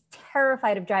 She's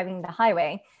terrified of driving the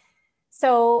highway.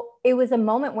 So it was a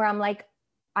moment where I'm like,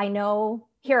 I know,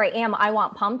 here I am, I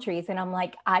want palm trees. And I'm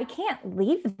like, I can't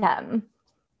leave them.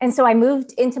 And so I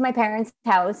moved into my parents'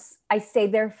 house. I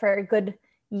stayed there for a good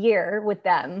year with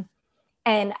them.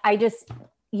 And I just,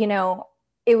 you know,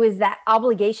 it was that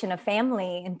obligation of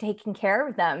family and taking care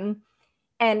of them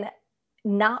and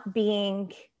not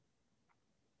being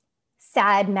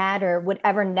sad, mad, or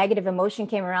whatever negative emotion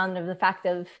came around, of the fact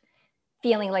of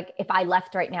feeling like if I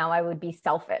left right now, I would be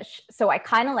selfish. So I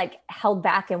kind of like held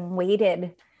back and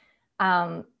waited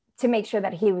to make sure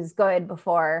that he was good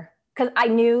before, because I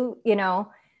knew,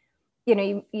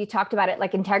 you talked about it,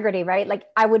 like integrity, right? Like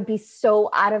I would be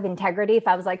so out of integrity if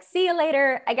I was like, see you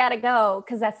later, I gotta go,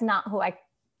 because that's not who I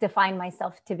define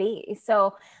myself to be.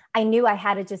 So I knew I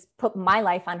had to just put my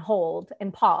life on hold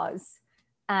and pause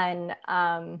and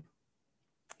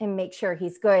make sure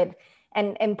he's good.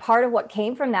 And part of what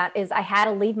came from that is I had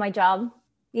to leave my job,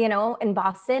 in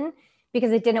Boston,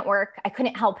 because it didn't work. I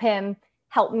couldn't help him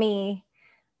help me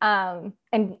and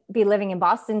be living in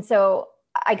Boston. So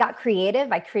I got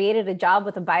creative. I created a job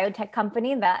with a biotech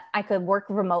company that I could work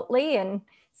remotely and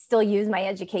still use my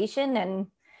education. And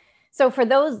so for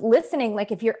those listening,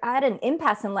 like if you're at an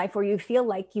impasse in life where you feel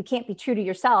like you can't be true to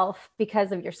yourself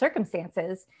because of your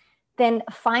circumstances, then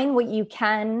find what you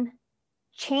can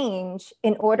change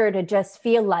in order to just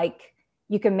feel like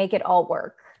you can make it all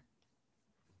work.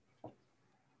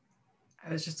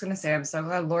 I was just going to say, I'm so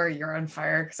glad, Lori, you're on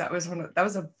fire, because that was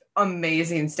an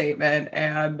amazing statement.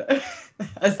 And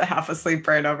as the half asleep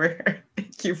brain over here,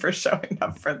 thank you for showing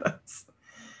up for this.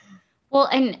 Well,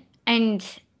 and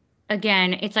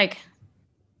again, it's like,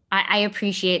 I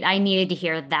appreciate, I needed to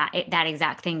hear that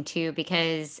exact thing too,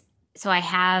 because so I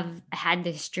had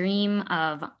this dream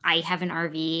of, I have an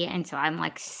RV. And so I'm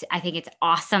like, I think it's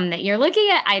awesome that you're looking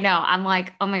at, I know, I'm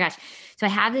like, oh my gosh. So I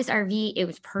have this RV. It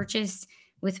was purchased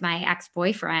with my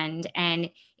ex-boyfriend.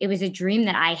 And it was a dream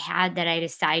that I had that I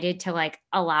decided to like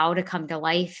allow to come to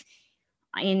life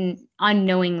in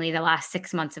unknowingly the last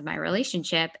 6 months of my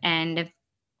relationship. And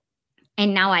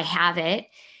now I have it,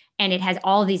 and it has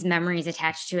all these memories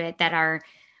attached to it that are,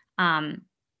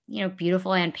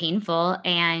 beautiful and painful.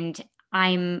 And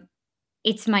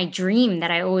it's my dream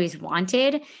that I always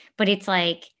wanted, but it's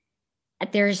like,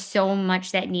 there's so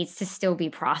much that needs to still be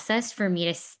processed for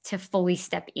me to fully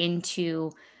step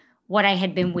into what I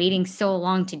had been waiting so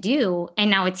long to do.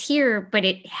 And now it's here, but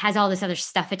it has all this other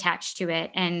stuff attached to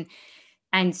it.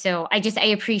 And so I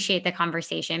appreciate the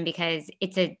conversation, because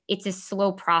it's a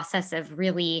slow process of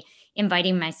really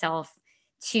inviting myself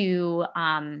to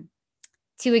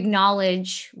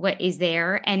acknowledge what is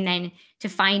there, and then to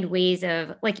find ways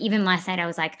of, like, even last night I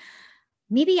was like,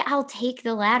 maybe I'll take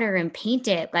the ladder and paint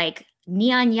it like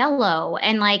neon yellow.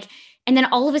 And then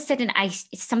all of a sudden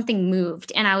something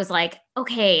moved, and I was like,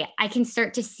 okay, I can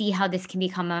start to see how this can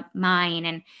become mine.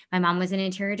 And my mom was an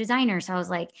interior designer. So I was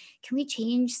like, can we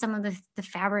change some of the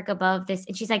fabric above this?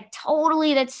 And she's like,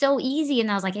 totally, that's so easy.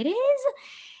 And I was like, it is.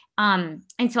 And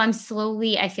so I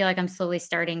feel like I'm slowly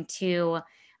starting to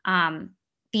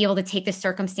be able to take the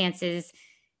circumstances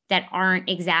that aren't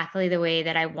exactly the way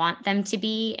that I want them to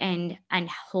be, and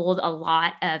hold a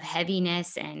lot of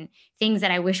heaviness and things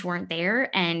that I wish weren't there,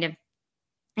 and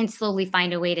slowly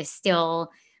find a way to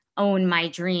still own my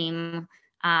dream,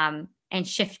 and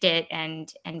shift it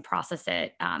and process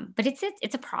it. But it's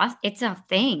a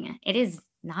thing. It is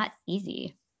not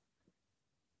easy.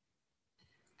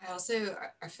 I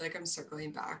feel like I'm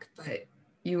circling back, but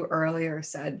you earlier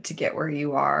said to get where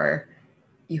you are,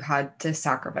 you had to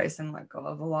sacrifice and let go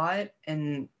of a lot.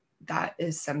 And that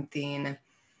is something,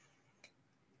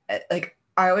 like,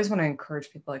 I always want to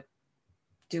encourage people, like,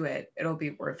 do it. It'll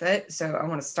be worth it. So I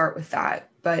want to start with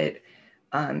that. But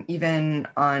even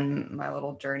on my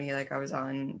little journey, like, I was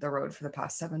on the road for the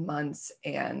past 7 months.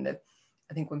 And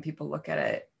I think when people look at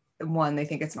it, one, they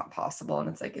think it's not possible. And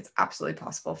it's like, it's absolutely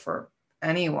possible for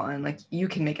anyone, like you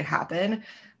can make it happen.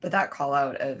 But that call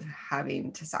out of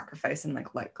having to sacrifice and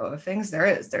like let go of things, there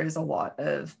is a lot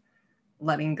of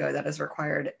letting go that is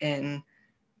required in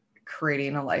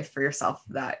creating a life for yourself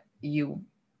that you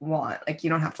want. Like you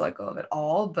don't have to let go of it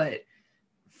all, but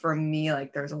for me,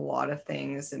 like there's a lot of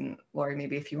things, and Lori,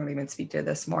 maybe if you want to even speak to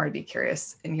this more, I'd be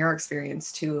curious in your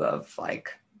experience too, of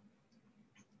like,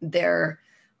 there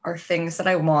are things that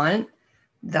I want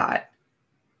that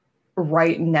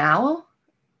right now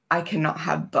I cannot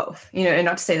have both, you know, and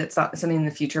not to say that's not something in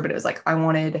the future, but it was like, I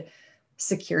wanted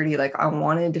security. Like I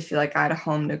wanted to feel like I had a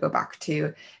home to go back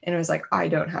to. And it was like, I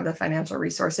don't have the financial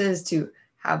resources to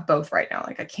have both right now.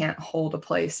 Like I can't hold a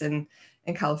place in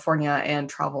California and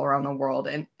travel around the world.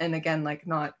 And again, like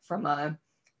not from a,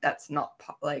 that's not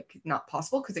not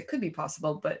possible, because it could be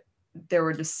possible, but there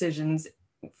were decisions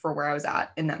for where I was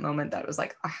at in that moment that was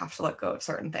like, I have to let go of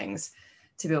certain things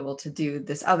to be able to do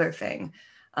this other thing.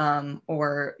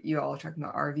 Or you all are talking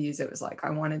about RVs. It was like, I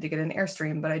wanted to get an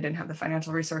Airstream, but I didn't have the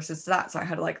financial resources to that. So I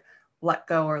had to like let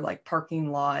go, or like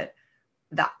parking lot,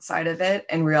 that side of it,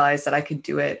 and realize that I could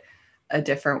do it a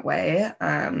different way.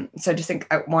 So I just think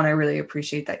one, I really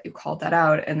appreciate that you called that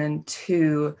out. And then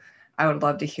two, I would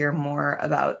love to hear more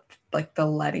about like the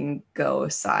letting go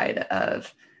side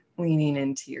of leaning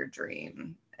into your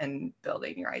dream and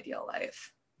building your ideal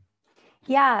life.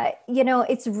 Yeah. You know,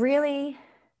 it's really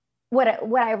what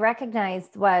I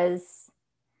recognized was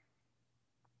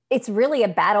it's really a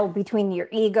battle between your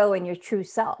ego and your true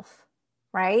self.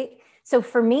 Right. So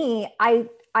for me, I'm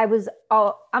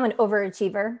an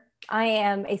overachiever. I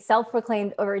am a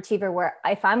self-proclaimed overachiever, where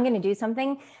if I'm going to do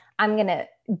something, I'm going to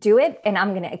do it and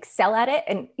I'm going to excel at it.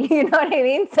 And you know what I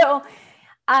mean? So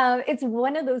it's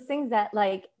one of those things that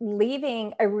like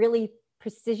leaving a really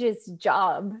prestigious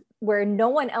job where no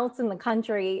one else in the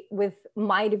country with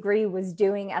my degree was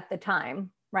doing at the time,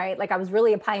 right? Like I was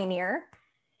really a pioneer,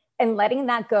 and letting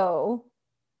that go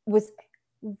was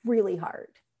really hard,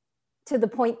 to the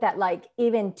point that like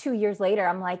even 2 years later,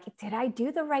 I'm like, did I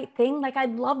do the right thing? Like I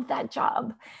loved that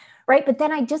job, right? But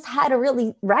then I just had to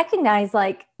really recognize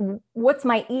like, what's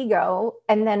my ego?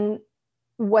 And then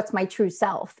what's my true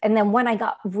self? And then when I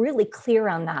got really clear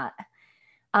on that,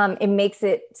 it makes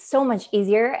it so much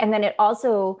easier. And then it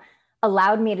also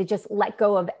allowed me to just let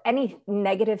go of any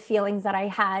negative feelings that I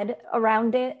had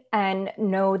around it, and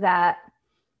know that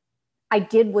I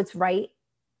did what's right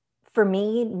for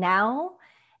me now,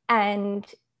 and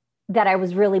that I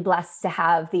was really blessed to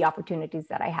have the opportunities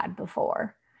that I had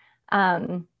before.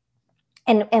 And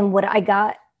what I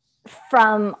got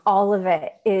from all of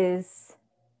it is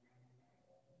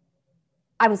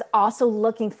I was also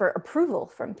looking for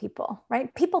approval from people,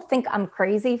 right? People think I'm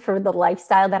crazy for the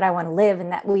lifestyle that I want to live,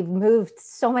 and that we've moved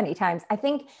so many times. I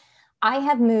think I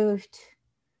have moved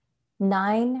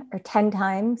 9 or 10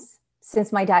 times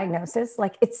since my diagnosis.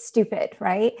 Like it's stupid,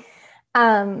 right?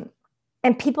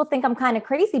 And people think I'm kind of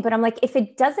crazy, but I'm like, if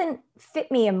it doesn't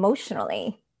fit me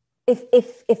emotionally,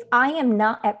 if I am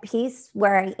not at peace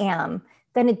where I am,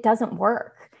 then it doesn't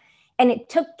work. And it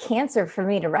took cancer for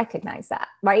me to recognize that,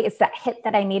 right? It's that hit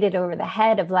that I needed over the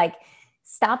head of like,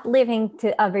 stop living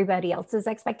to everybody else's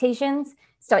expectations.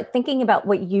 Start thinking about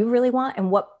what you really want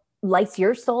and what lights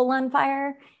your soul on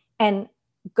fire, and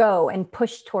go and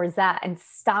push towards that, and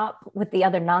stop with the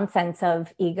other nonsense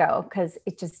of ego, because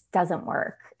it just doesn't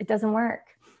work. It doesn't work.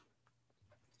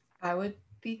 I would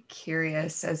be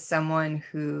curious, as someone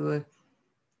who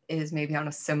is maybe on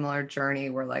a similar journey,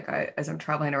 where like as I'm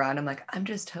traveling around, I'm like, I'm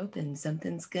just hoping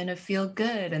something's gonna feel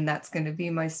good and that's gonna be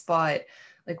my spot.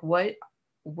 Like what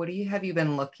have you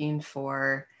been looking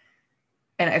for?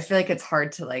 And I feel like it's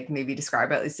hard to like maybe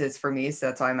describe, at least it is for me. So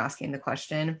that's why I'm asking the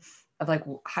question of like,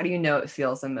 how do you know it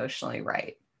feels emotionally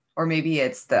right? Or maybe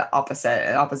it's the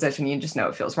opposition, you just know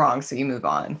it feels wrong, so you move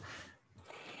on.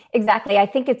 Exactly. I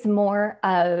think it's more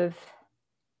of,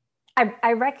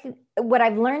 what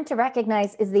I've learned to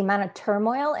recognize is the amount of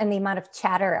turmoil and the amount of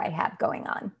chatter I have going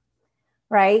on,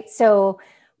 right? So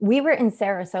we were in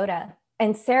Sarasota,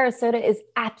 and Sarasota is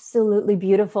absolutely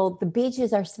beautiful. The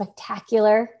beaches are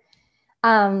spectacular.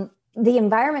 The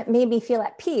environment made me feel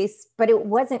at peace, but it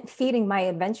wasn't feeding my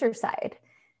adventure side.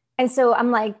 And so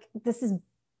I'm like, this is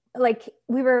like,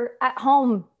 we were at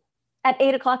home at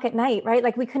 8:00 at night, right?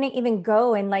 Like we couldn't even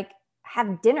go and like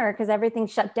have dinner because everything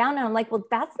shut down. And I'm like, well,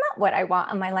 that's not what I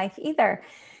want in my life either.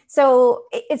 So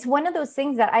it's one of those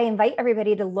things that I invite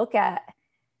everybody to look at.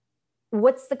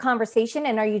 What's the conversation?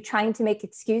 And are you trying to make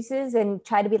excuses and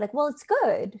try to be like, well, it's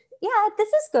good. Yeah, this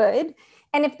is good.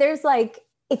 And if there's like,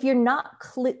 if you're not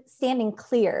standing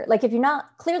clear, like if you're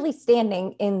not clearly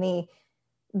standing in the,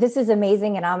 this is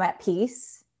amazing and I'm at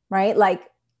peace, right? Like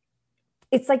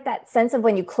it's like that sense of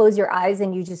when you close your eyes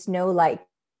and you just know, like,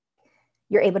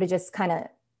 you're able to just kind of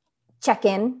check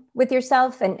in with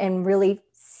yourself and really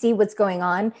see what's going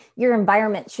on. Your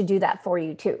environment should do that for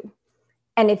you too.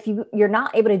 And if you're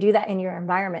not able to do that in your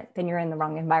environment, then you're in the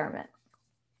wrong environment.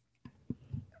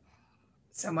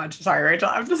 So much. Sorry, Rachel.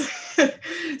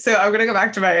 So I'm going to go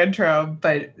back to my intro,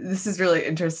 but this is really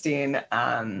interesting.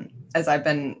 As I've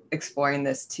been exploring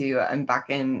this too, I'm back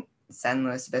in San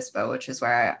Luis Obispo, which is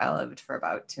where I lived for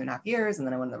about 2.5 years. And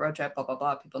then I went on the road trip, blah, blah,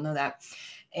 blah. People know that.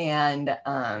 And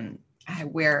I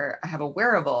have a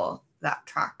wearable that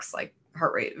tracks like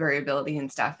heart rate variability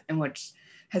and stuff, and which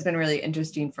has been really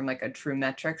interesting from like a true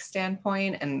metric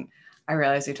standpoint. And I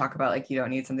realize we talk about like, you don't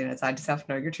need something outside to self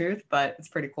know your truth, but it's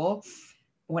pretty cool.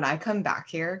 When I come back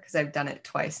here, because I've done it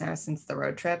twice now since the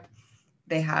road trip,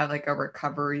 they have like a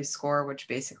recovery score, which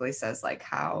basically says like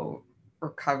how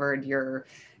recovered your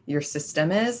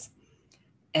system is.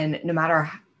 And no matter,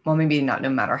 well, maybe not no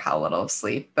matter how little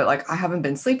sleep, but like I haven't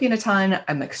been sleeping a ton.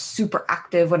 I'm like super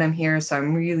active when I'm here. So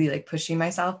I'm really like pushing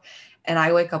myself. And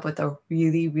I wake up with a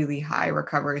really, really high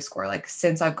recovery score, like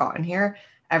since I've gotten here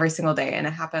every single day. And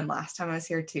it happened last time I was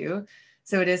here too.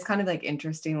 So it is kind of like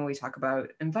interesting when we talk about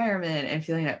environment and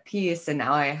feeling at peace. And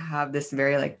now I have this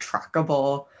very like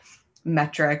trackable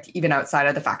metric, even outside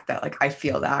of the fact that like I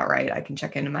feel that, right? I can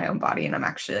check into my own body and I'm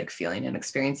actually like feeling and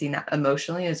experiencing that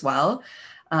emotionally as well.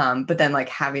 But then like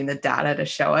having the data to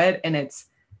show it, and it's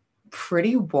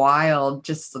pretty wild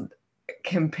just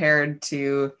compared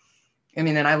to, I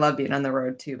mean, and I love being on the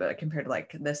road too, but compared to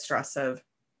like the stress of,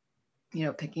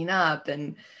 picking up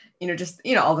and, just,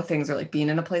 all the things are like being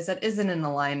in a place that isn't in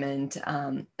alignment.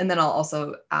 And then I'll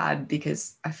also add,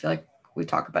 because I feel like we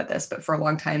talk about this, but for a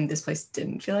long time, this place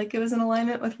didn't feel like it was in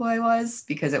alignment with who I was,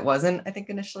 because it wasn't, I think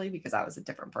initially, because I was a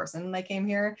different person when I came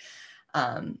here,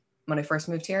 when I first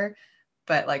moved here,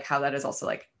 but like how that is also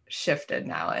like shifted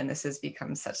now. And this has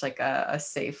become such like a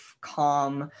safe,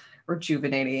 calm,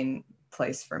 rejuvenating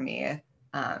place for me.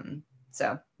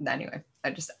 So anyway, I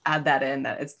just add that in,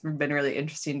 that it's been really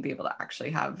interesting to be able to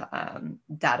actually have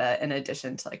data in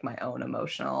addition to like my own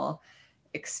emotional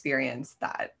experience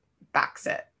that backs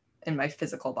it in my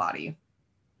physical body.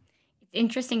 It's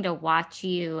interesting to watch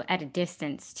you at a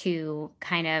distance to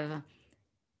kind of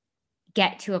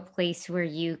get to a place where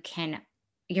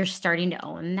you're starting to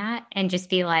own that and just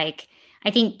be like,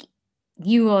 I think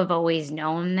you have always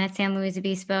known that San Luis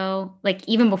Obispo, like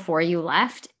even before you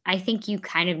left, I think you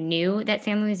kind of knew that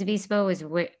San Luis Obispo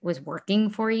was working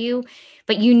for you,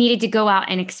 but you needed to go out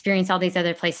and experience all these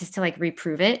other places to like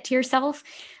reprove it to yourself.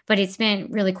 But it's been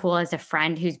really cool as a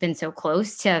friend who's been so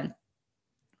close to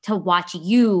watch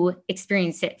you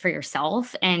experience it for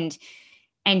yourself and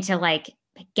to like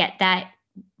get that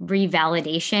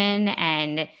revalidation.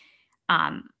 And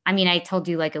I mean, I told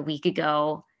you like a week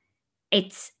ago,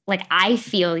 it's like I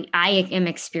feel I am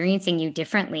experiencing you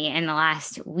differently in the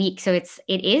last week. So it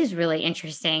is really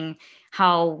interesting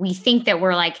how we think that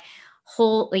we're like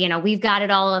we've got it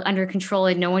all under control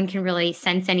and no one can really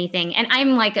sense anything. And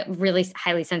I'm like a really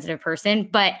highly sensitive person,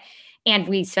 and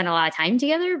we spend a lot of time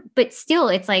together, but still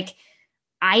it's like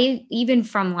I even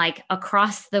from like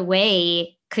across the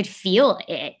way could feel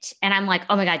it. And I'm like,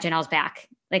 oh my God, Janelle's back.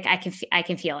 Like I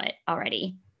can feel it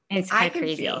already. It's kind of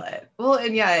crazy. Feel it. Well,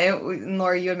 and yeah,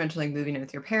 Laura, you had mentioned like moving in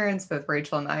with your parents. Both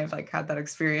Rachel and I have like had that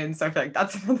experience. So I feel like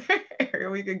that's another area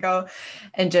we could go,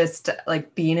 and just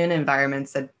like being in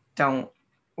environments that don't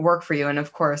work for you. And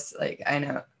of course, like I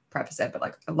know, preface it, but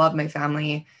like I love my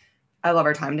family. I love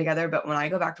our time together. But when I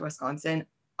go back to Wisconsin,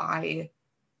 and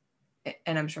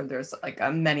I'm sure there's like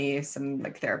some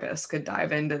like therapists could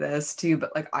dive into this too,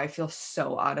 but like I feel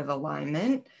so out of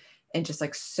alignment and just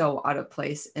like so out of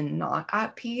place and not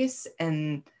at peace.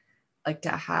 And like to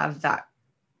have that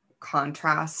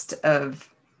contrast of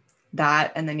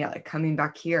that. And then, yeah, like coming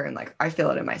back here and like, I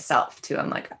feel it in myself too. I'm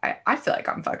like, I feel like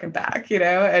I'm fucking back,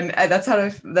 and that's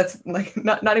that's like,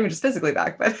 not even just physically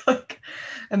back, but like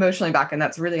emotionally back. And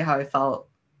that's really how I felt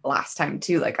last time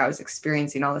too. Like I was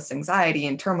experiencing all this anxiety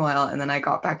and turmoil. And then I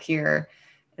got back here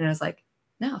and I was like,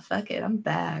 no, fuck it. I'm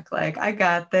back. Like, I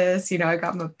got this, I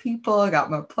got my people, I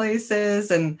got my places.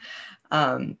 And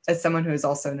as someone who is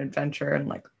also an adventurer and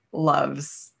like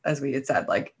loves, as we had said,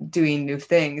 like doing new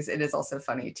things, it is also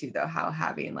funny too, though, how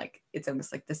having like, it's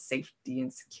almost like the safety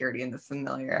and security and the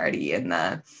familiarity and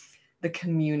the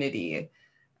community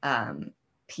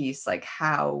piece, like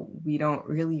how we don't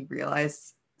really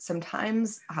realize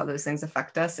sometimes how those things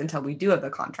affect us until we do have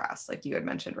the contrast, like you had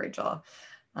mentioned, Rachel.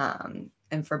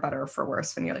 And for better or for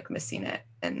worse, when you're like missing it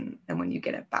and when you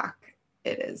get it back,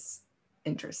 it is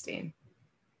interesting.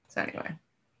 So anyway.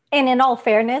 And in all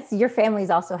fairness, your family's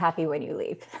also happy when you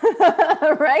leave,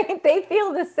 right? They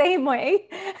feel the same way.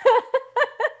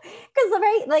 Because,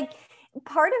 right, like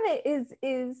part of it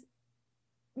is,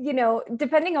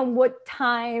 depending on what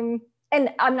time, and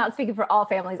I'm not speaking for all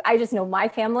families. I just know my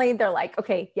family, they're like,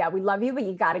 okay, yeah, we love you, but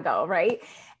you got to go, right?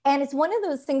 And it's one of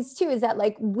those things too, is that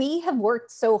like we have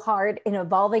worked so hard in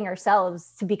evolving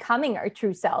ourselves to becoming our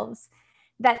true selves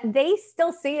that they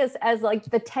still see us as like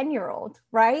the 10-year-old,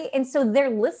 right? And so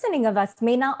their listening of us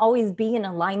may not always be in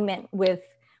alignment with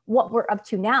what we're up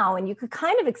to now. And you could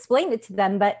kind of explain it to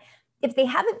them, but if they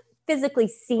haven't physically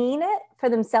seen it for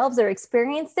themselves or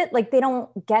experienced it, like they don't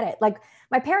get it. Like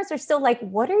my parents are still like,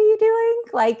 what are you doing?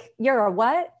 Like, you're a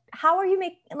what? How are you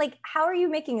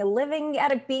making a living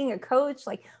out of being a coach?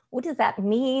 Like, what does that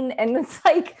mean? And it's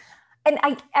like, and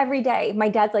every day my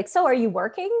dad's like, so are you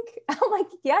working? I'm like,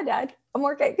 yeah, Dad, I'm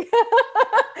working.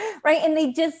 Right. And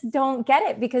they just don't get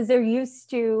it because they're used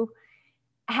to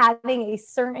having a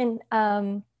certain,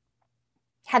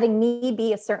 having me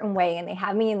be a certain way, and they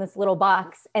have me in this little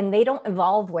box, and they don't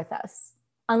evolve with us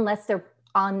unless they're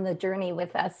on the journey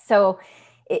with us. So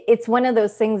it's one of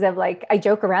those things of like, I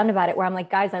joke around about it where I'm like,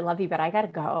 guys, I love you, but I got to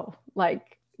go.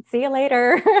 Like, see you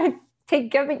later.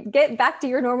 Get back to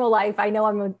your normal life. I know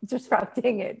I'm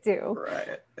disrupting it too.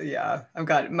 Right. Yeah. I've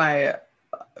got I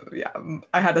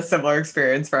had a similar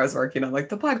experience where I was working on like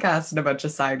the podcast and a bunch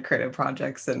of side creative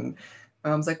projects, and my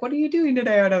mom's like, what are you doing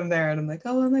today when I'm there? And I'm like,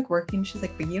 oh, I'm like working. She's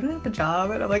like, but you don't have a job.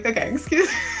 And I'm like, okay, excuse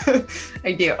me.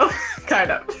 I do.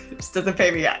 Kind of. It just doesn't pay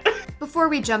me yet. Before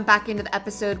we jump back into the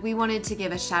episode, we wanted to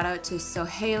give a shout out to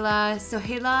Sohaila.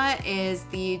 Sohaila is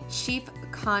the Chief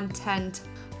Content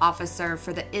Officer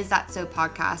for the Is That So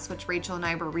podcast, which Rachel and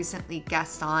I were recently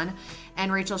guests on.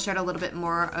 And Rachel shared a little bit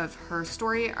more of her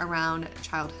story around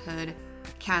childhood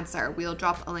cancer. We'll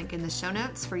drop a link in the show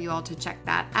notes for you all to check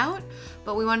that out.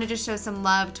 But we wanted to show some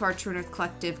love to our True North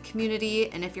Collective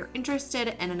community. And if you're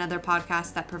interested in another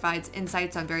podcast that provides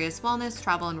insights on various wellness,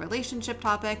 travel, and relationship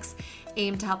topics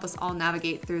aimed to help us all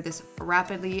navigate through this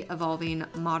rapidly evolving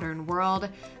modern world,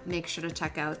 make sure to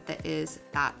check out the Is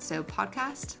That So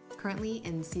podcast, currently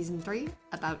in season 3,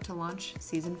 about to launch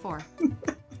season 4.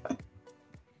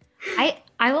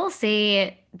 I will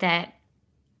say that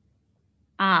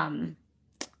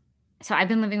so I've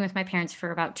been living with my parents for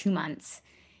about 2 months,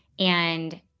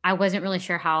 and I wasn't really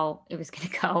sure how it was going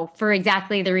to go for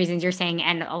exactly the reasons you're saying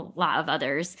and a lot of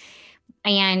others.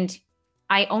 And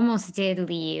I almost did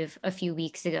leave a few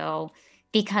weeks ago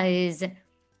because of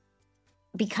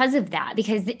that,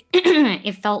 because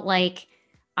it felt like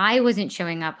I wasn't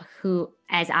showing up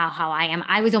how I am.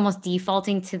 I was almost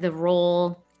defaulting to the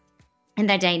role and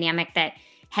the dynamic that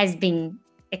has been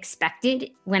expected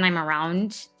when I'm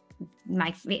around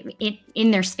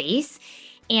in their space.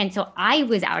 And so I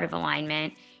was out of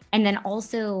alignment. And then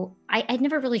also I'd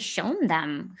never really shown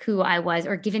them who I was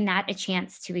or given that a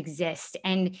chance to exist.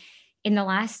 And in the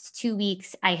last 2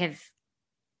 weeks,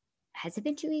 has it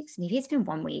been 2 weeks? Maybe it's been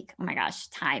 1 week. Oh my gosh,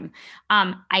 time.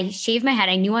 I shaved my head.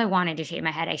 I knew I wanted to shave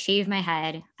my head. I shaved my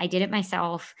head. I did it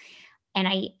myself. And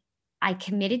I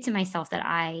committed to myself that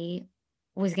I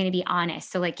was going to be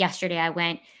honest. So like yesterday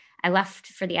I left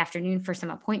for the afternoon for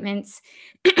some appointments.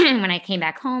 When I came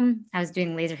back home, I was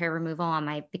doing laser hair removal on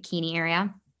my bikini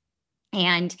area.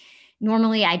 And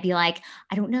normally I'd be like,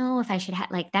 I don't know if I should have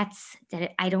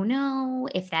I don't know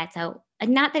if that's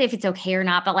not that if it's okay or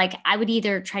not, but like I would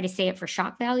either try to say it for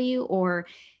shock value or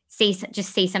say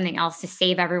something else to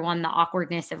save everyone the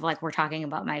awkwardness of like, we're talking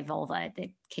about my vulva at the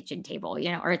kitchen table,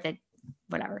 or at the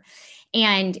whatever.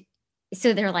 And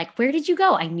so they're like, where did you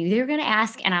go? I knew they were going to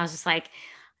ask. And I was just like,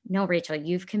 no, Rachel,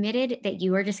 you've committed that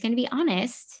you are just going to be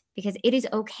honest because it is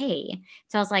okay.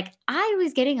 So I was like, I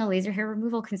was getting a laser hair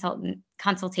removal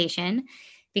consultation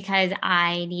because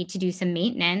I need to do some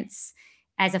maintenance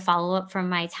as a follow-up from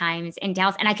my times in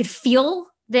Dallas. And I could feel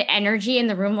the energy in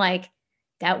the room. Like,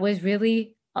 that was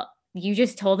really, you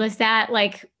just told us that,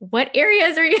 like, what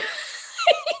areas are you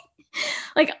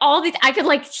like all these, I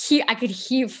could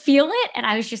feel it. And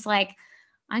I was just like,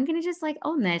 I'm going to just like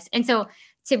own this. And so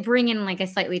to bring in like a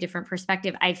slightly different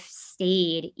perspective, I've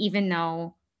stayed, even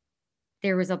though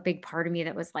there was a big part of me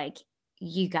that was like,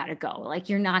 you got to go. Like,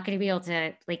 you're not going to be able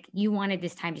to, like, you wanted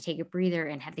this time to take a breather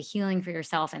and have the healing for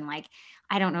yourself. And like,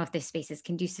 I don't know if this space is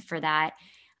conducive for that.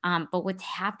 But what's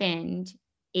happened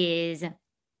is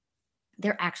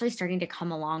they're actually starting to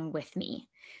come along with me.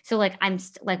 So like,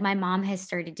 my mom has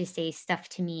started to say stuff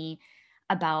to me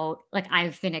about, like,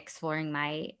 I've been exploring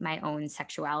my own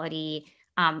sexuality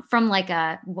from like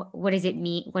what does it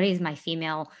mean? What is my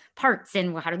female parts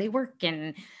and how do they work?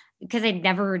 And because I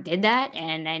never did that.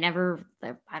 And I don't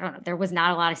know, there was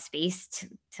not a lot of space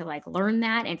to like learn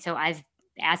that. And so as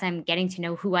I'm getting to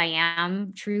know who I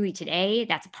am truly today,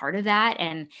 that's a part of that.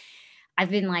 And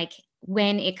I've been like,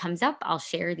 when it comes up, I'll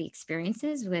share the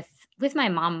experiences with my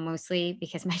mom mostly,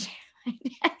 because my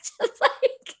dad's just like,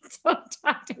 don't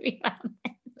talk to me about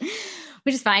it,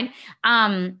 which is fine.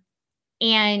 And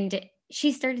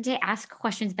she started to ask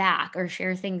questions back or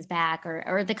share things back,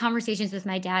 or the conversations with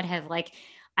my dad have like,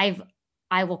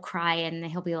 I will cry and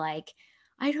he'll be like,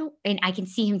 and I can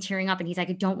see him tearing up and he's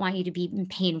like, I don't want you to be in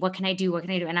pain. What can I do? What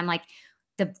can I do? And I'm like,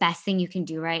 the best thing you can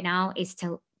do right now is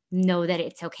to know that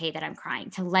it's okay that I'm crying,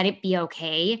 to let it be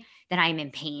okay that I'm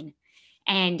in pain.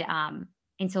 And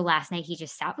so last night he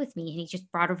just sat with me and he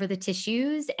just brought over the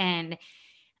tissues, and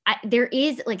there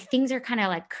is like, things are kind of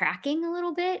like cracking a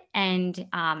little bit. And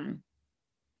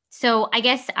so I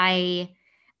guess I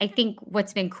think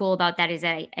what's been cool about that is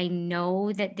that I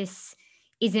know that this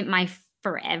isn't my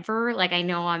forever. Like, I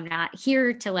know I'm not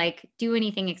here to like do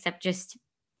anything except just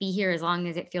be here as long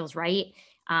as it feels right.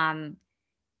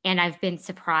 And I've been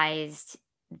surprised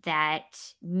that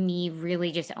me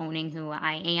really just owning who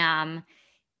I am,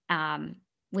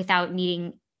 without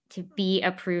needing to be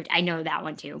approved. I know that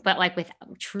one too, but like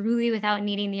truly without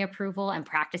needing the approval and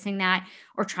practicing that,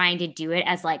 or trying to do it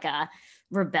as like a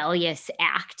rebellious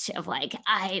act of like,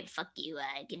 fuck you,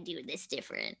 I can do this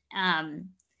different.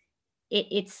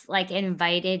 It's like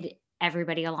invited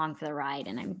everybody along for the ride,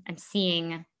 and I'm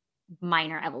seeing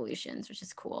minor evolutions, which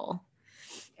is cool.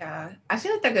 Yeah, I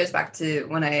feel like that goes back to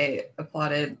when I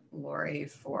applauded Lori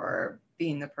for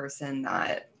being the person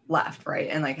that left, right?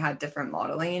 And like had different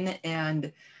modeling.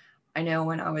 And I know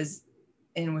when I was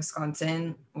in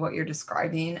Wisconsin, what you're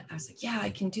describing, I was like, yeah, I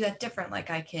can do that different. Like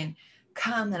I can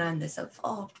come and I'm this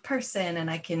evolved person and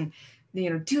I can,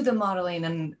 do the modeling.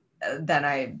 And then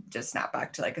I just snapped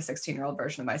back to like a 16-year-old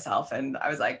version of myself. And I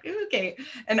was like, okay.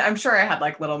 And I'm sure I had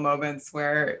like little moments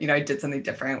where, I did something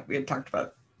different. We had talked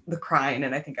about the crying.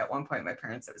 And I think at one point my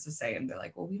parents, it was the same. They're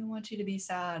like, well, we don't want you to be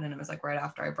sad. And it was like right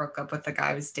after I broke up with the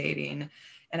guy I was dating.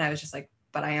 And I was just like,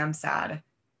 but I am sad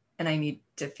and I need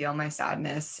to feel my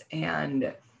sadness.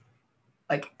 And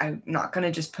like, I'm not going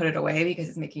to just put it away because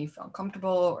it's making you feel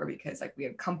uncomfortable or because like we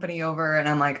had company over. And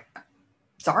I'm like,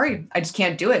 sorry, I just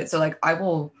can't do it. So like, I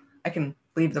can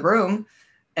leave the room.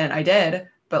 And I did,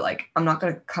 but like, I'm not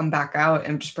going to come back out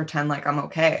and just pretend like I'm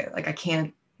okay. Like I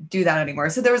can't do that anymore.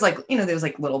 So there was like, there was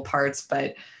like little parts,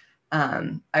 but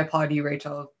I applaud you,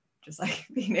 Rachel, just like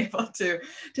being able to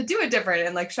do it different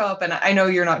and like show up. And I know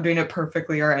you're not doing it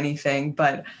perfectly or anything,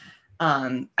 but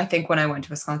I think when I went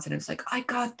to Wisconsin, it was like, I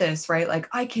got this, right? Like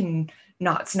I can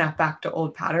not snap back to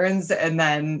old patterns, and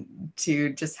then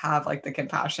to just have like the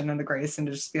compassion and the grace and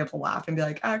to just be able to laugh and be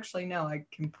like, actually, no, I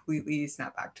completely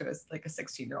snap back to like a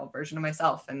 16-year-old version of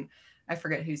myself. And I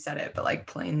forget who said it, but like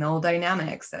playing the old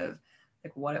dynamics of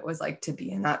like what it was like to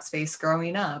be in that space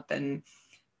growing up, and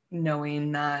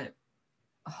knowing that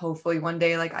hopefully one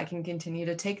day, like I can continue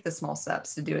to take the small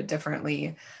steps to do it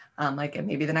differently. Like, and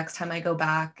maybe the next time I go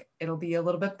back, it'll be a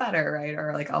little bit better, right?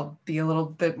 Or like, I'll be a little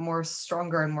bit more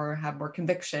stronger and have more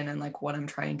conviction in like what I'm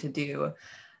trying to do.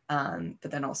 But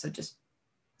then also just,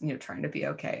 trying to be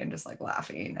okay and just like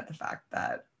laughing at the fact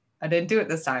that I didn't do it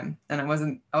this time and I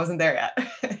wasn't there yet.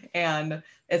 And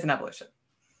it's an evolution.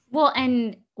 Well,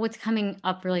 and what's coming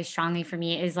up really strongly for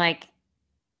me is like,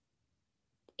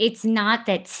 it's not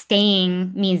that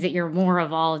staying means that you're more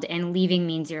evolved and leaving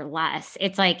means you're less.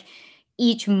 It's like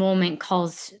each moment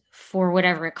calls for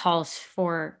whatever it calls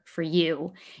for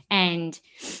you. And,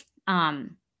 like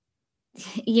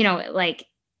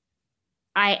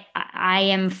I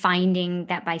am finding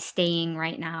that by staying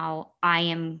right now, I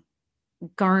am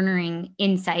garnering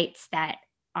insights that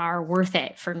are worth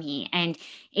it for me. And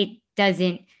it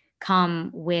doesn't come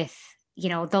with,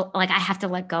 I have to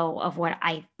let go of what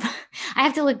I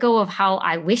have to let go of how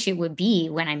I wish it would be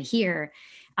when I'm here,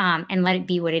 and let it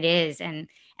be what it is, and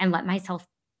let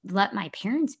my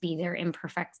parents be their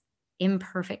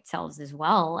imperfect selves as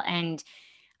well. And,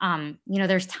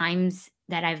 there's times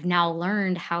that I've now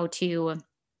learned how to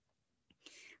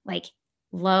like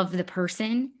love the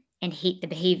person and hate the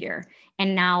behavior.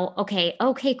 And now, okay,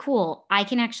 cool. I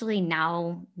can actually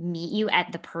now meet you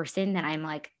at the person that I'm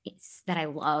like, that I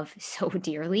love so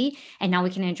dearly. And now we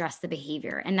can address the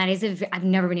behavior. And that is, I've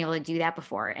never been able to do that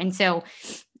before. And so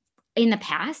in the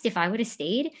past, if I would have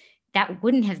stayed, that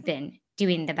wouldn't have been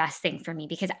doing the best thing for me,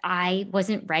 because I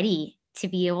wasn't ready to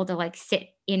be able to like sit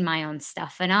in my own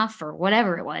stuff enough or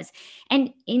whatever it was.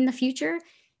 And in the future,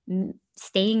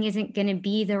 staying isn't going to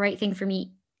be the right thing for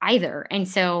me either. And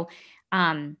so,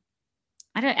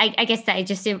 I guess that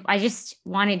I just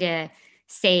wanted to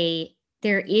say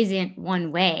there isn't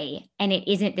one way and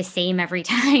it isn't the same every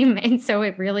time. And so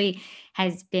it really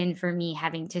has been for me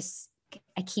having to,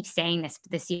 I keep saying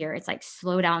this year, it's like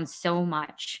slow down so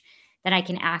much that I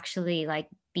can actually like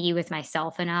be with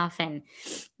myself enough and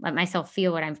let myself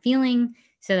feel what I'm feeling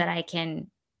so that I can,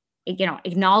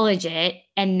 acknowledge it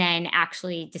and then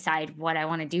actually decide what I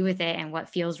want to do with it and what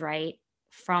feels right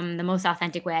from the most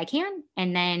authentic way I can.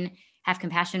 And then have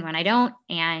compassion when I don't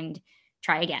and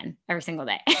try again every single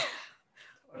day.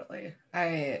 Totally.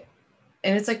 And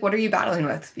it's like, what are you battling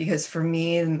with? Because for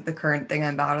me, the current thing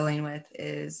I'm battling with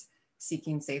is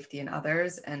seeking safety in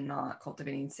others and not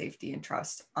cultivating safety and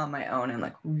trust on my own, and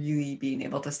like really being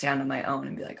able to stand on my own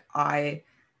and be like, I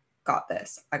got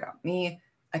this. I got me.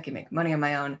 I can make money on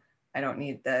my own. I don't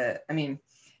need and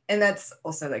that's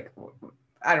also like,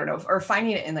 I don't know, or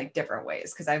finding it in like different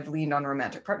ways. Cause I've leaned on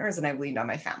romantic partners and I've leaned on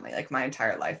my family, like my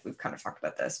entire life. We've kind of talked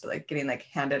about this, but like getting like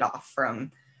handed off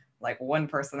from like one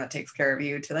person that takes care of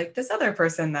you to like this other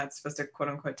person that's supposed to quote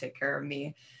unquote take care of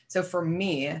me. So for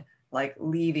me, like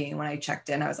leaving, when I checked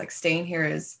in, I was like, staying here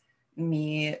is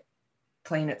me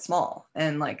playing it small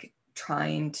and like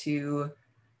trying to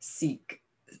seek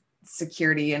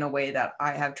security in a way that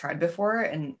I have tried before.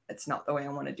 And it's not the way I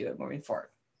want to do it moving forward.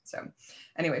 So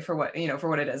anyway, for what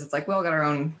it is, it's like, we all got our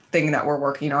own thing that we're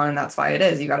working on. And that's why it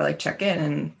is. You got to like check in.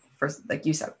 And first, like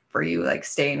you said, for you, like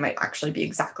staying might actually be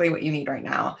exactly what you need right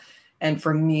now. And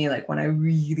for me, like when I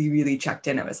really, really checked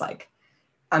in, it was like,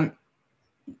 I'm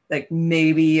like,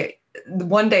 maybe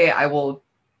one day I will,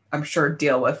 I'm sure,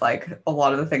 deal with like a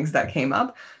lot of the things that came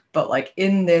up, but like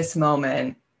in this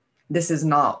moment, this is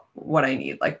not what I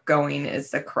need. Like going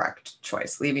is the correct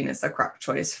choice. Leaving is the correct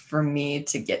choice for me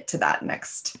to get to that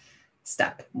next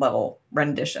step, level,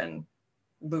 rendition,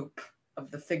 loop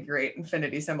of the figure eight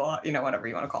infinity symbol, whatever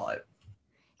you want to call it.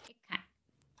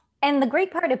 And the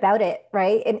great part about it,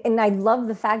 right? And I love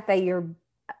the fact that you're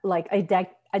like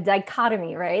a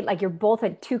dichotomy, right? Like you're both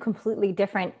at two completely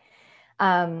different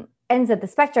ends of the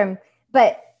spectrum,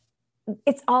 but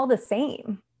it's all the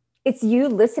same. It's you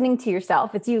listening to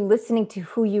yourself. It's you listening to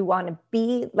who you want to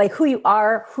be, like who you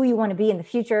are, who you want to be in the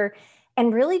future,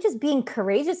 and really just being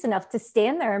courageous enough to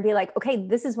stand there and be like, okay,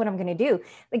 this is what I'm going to do.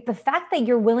 Like the fact that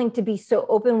you're willing to be so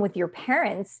open with your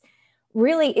parents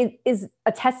really is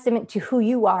a testament to who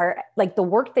you are, like the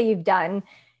work that you've done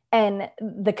and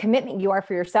the commitment you are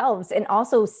for yourselves, and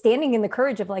also standing in the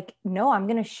courage of like, no, I'm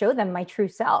going to show them my true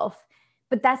self.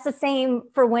 But that's the same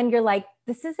for when you're like,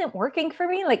 this isn't working for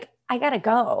me. Like, I got to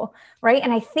go. Right.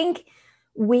 And I think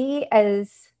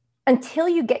until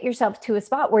you get yourself to a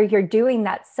spot where you're doing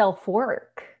that self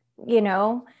work,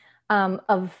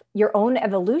 of your own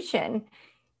evolution,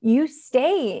 you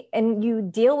stay and you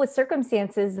deal with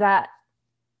circumstances that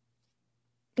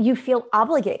you feel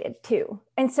obligated to.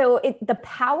 And so the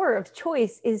power of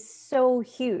choice is so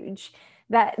huge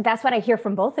that's what I hear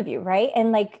from both of you. Right.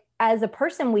 And like, as a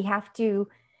person, we have to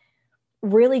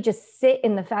really just sit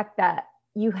in the fact that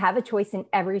you have a choice in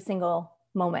every single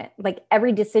moment, like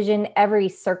every decision, every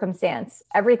circumstance,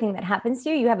 everything that happens to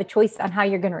you, you have a choice on how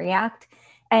you're going to react.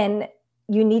 And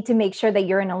you need to make sure that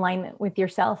you're in alignment with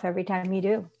yourself every time you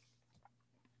do.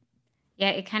 Yeah,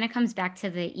 it kind of comes back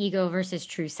to the ego versus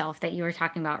true self that you were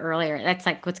talking about earlier. That's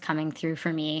like what's coming through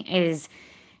for me is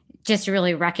just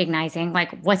really recognizing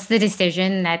like what's the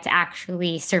decision that's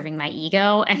actually serving my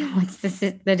ego and what's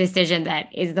the decision that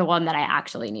is the one that I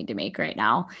actually need to make right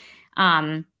now.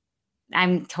 I'm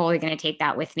totally going to take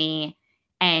that with me.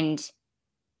 And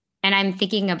I'm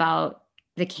thinking about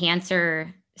the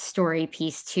cancer story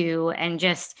piece too. And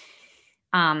just,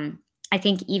 I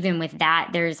think even with that,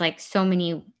 there's like so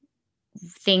many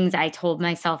things I told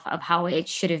myself of how it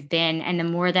should have been. And the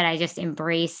more that I just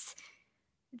embrace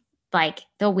like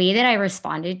the way that I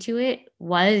responded to it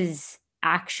was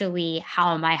actually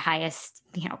how my highest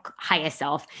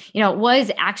self, it was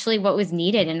actually what was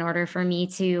needed in order for me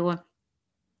to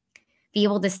be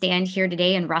able to stand here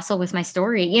today and wrestle with my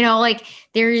story.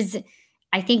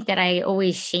 I think that I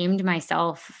always shamed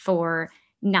myself for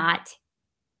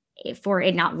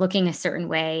it not looking a certain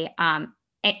way.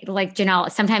 Like Janelle,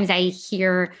 sometimes I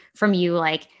hear from you,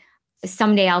 like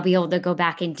someday I'll be able to go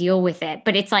back and deal with it.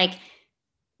 But it's like,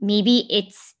 maybe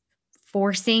it's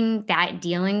forcing that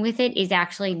dealing with it is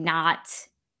actually not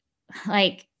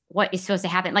like what is supposed to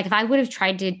happen. Like if I would have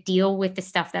tried to deal with the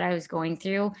stuff that I was going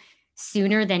through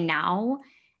sooner than now,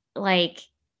 like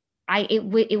it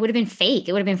would have been fake.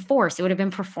 It would have been forced. It would have been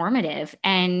performative.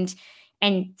 And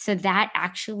so that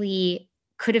actually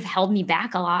could have held me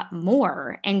back a lot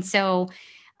more. And so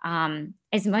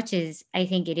as much as I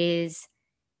think it is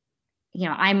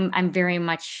I'm very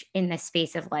much in this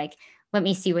space of like, let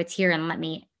me see what's here and let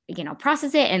me,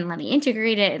 process it and let me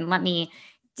integrate it and let me,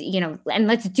 and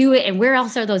let's do it. And where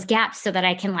else are those gaps so that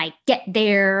I can like get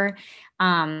there?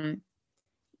 There's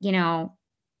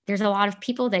a lot of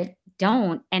people that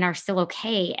don't and are still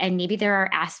okay. And maybe there are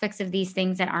aspects of these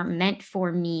things that aren't meant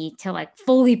for me to like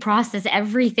fully process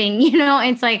everything,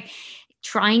 it's like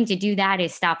trying to do that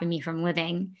is stopping me from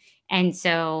living. And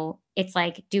so it's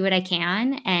like, do what I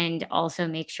can and also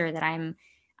make sure that I'm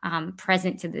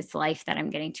present to this life that I'm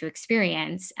getting to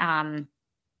experience.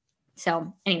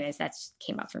 So anyways, that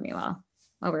came up for me while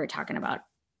we were talking about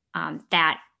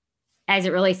that as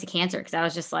it relates to cancer. Cause I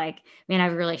was just like, man,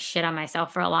 I've really shit on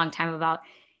myself for a long time about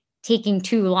taking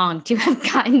too long to have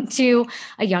gotten to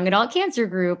a young adult cancer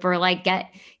group or like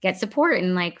get support.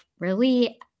 And like,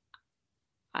 really,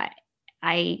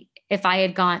 if I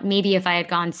had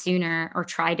gone sooner or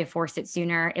tried to force it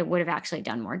sooner, it would have actually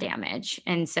done more damage.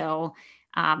 And so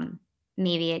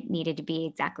maybe it needed to be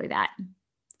exactly that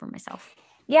for myself.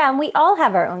 Yeah. And we all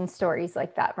have our own stories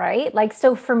like that, right? Like,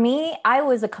 so for me, I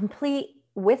was a complete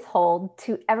withhold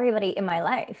to everybody in my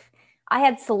life. I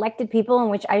had selected people in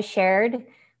which I shared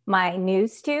my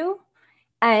news to,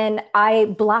 and I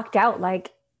blocked out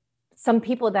like some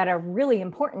people that are really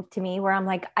important to me where I'm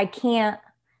like, I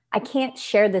can't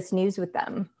share this news with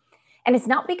them. And it's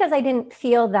not because I didn't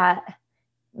feel that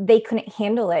they couldn't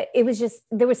handle it. It was just,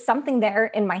 there was something there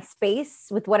in my space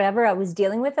with whatever I was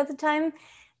dealing with at the time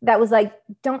that was like,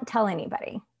 don't tell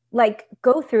anybody, like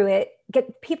go through it,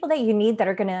 get people that you need that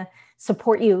are going to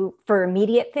support you for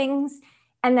immediate things.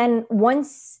 And then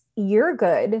once you're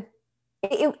good,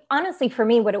 it honestly, for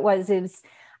me, what it was is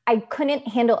I couldn't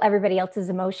handle everybody else's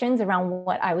emotions around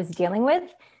what I was dealing with.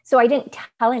 So I didn't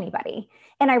tell anybody.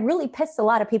 And I really pissed a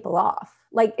lot of people off.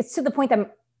 Like it's to the point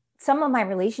that some of my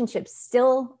relationships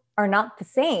still are not the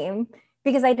same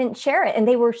because I didn't share it. And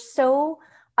they were so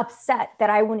upset that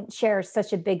I wouldn't share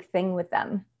such a big thing with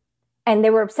them. And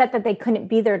they were upset that they couldn't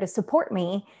be there to support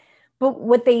me. But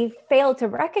what they failed to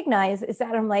recognize is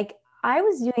that I'm like, I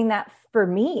was doing that for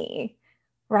me,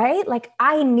 right? Like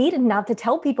I needed not to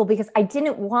tell people because I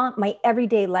didn't want my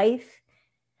everyday life.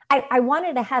 I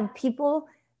wanted to have people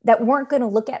that weren't going to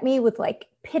look at me with like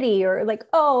pity or like,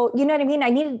 oh, you know what I mean? I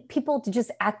needed people to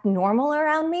just act normal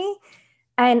around me.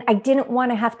 And I didn't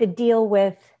want to have to deal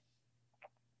with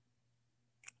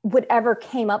whatever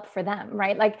came up for them,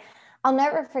 right? Like I'll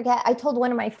never forget, I told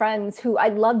one of my friends who I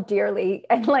love dearly,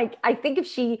 and like, I think if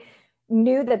she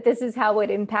knew that this is how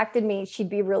it impacted me, she'd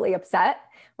be really upset,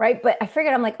 right? But I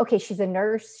figured, I'm like, okay, she's a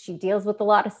nurse. She deals with a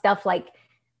lot of stuff. Like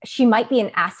she might be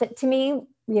an asset to me,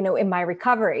 in my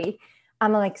recovery.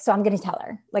 I'm like, so I'm going to tell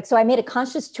her. Like, so I made a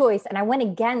conscious choice and I went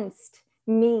against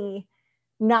me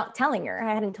not telling her.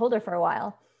 I hadn't told her for a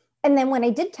while. And then when I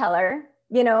did tell her,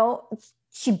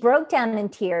 she broke down in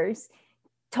tears,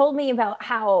 told me about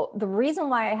how the reason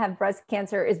why I have breast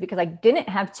cancer is because I didn't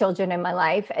have children in my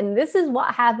life. And this is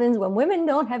what happens when women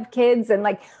don't have kids, and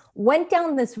like went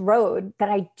down this road that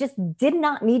I just did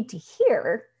not need to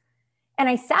hear. And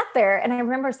I sat there and I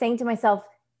remember saying to myself,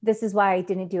 this is why I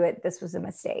didn't do it. This was a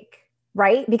mistake,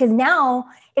 right? Because now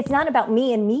it's not about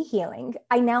me and me healing.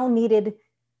 I now needed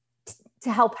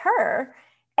to help her.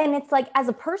 And it's like, as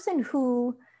a person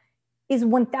who is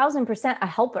 1000% a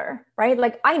helper, right?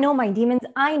 Like I know my demons.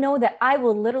 I know that I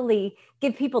will literally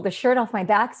give people the shirt off my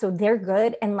back so they're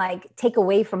good and like take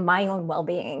away from my own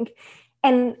well-being.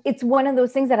 And it's one of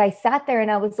those things that I sat there and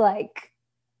I was like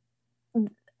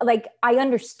I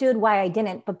understood why I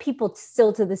didn't, but people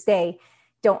still to this day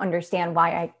don't understand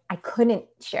why I couldn't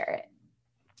share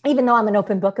it, even though I'm an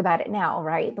open book about it now,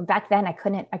 right? But back then I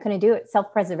couldn't do it.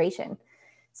 Self-preservation.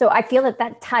 So I feel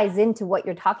that ties into what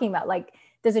you're talking about. Like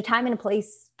there's a time and a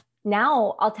place.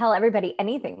 Now I'll tell everybody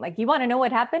anything. Like, you want to know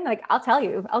what happened? Like, I'll tell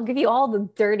you. I'll give you all the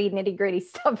dirty, nitty-gritty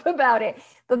stuff about it.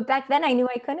 But back then I knew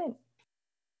I couldn't.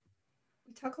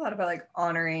 We talk a lot about like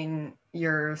honoring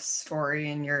your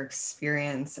story and your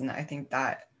experience. And I think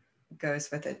that goes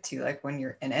with it too, like when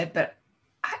you're in it. But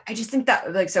I just think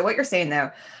that like, so what you're saying though,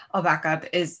 I'll back up,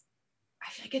 is I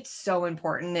feel like it's so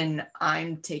important. And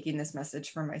I'm taking this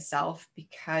message for myself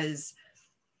because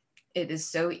it is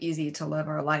so easy to live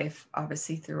our life,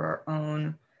 obviously, through our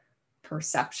own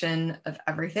perception of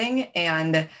everything.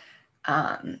 And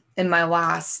in my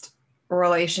last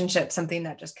relationship, something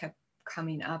that just kept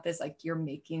coming up is like, you're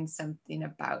making something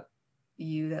about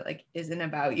you that like isn't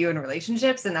about you in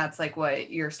relationships. And that's like what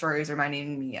your story is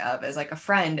reminding me of. As like a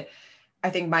friend, I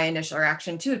think my initial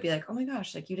reaction too would be like, oh my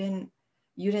gosh, like you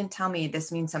didn't tell me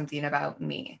this means something about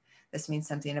me. This means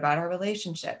something about our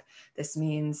relationship. This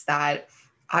means that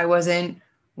I wasn't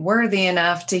worthy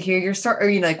enough to hear your story, or,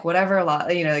 you know, like whatever, a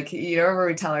lot, you know, like, you know, whatever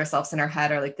we tell ourselves in our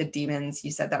head, or like the demons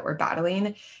you said that we're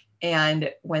battling.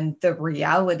 And when the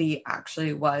reality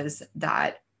actually was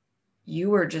that you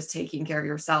were just taking care of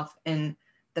yourself in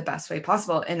the best way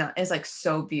possible. And that is like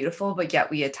so beautiful, but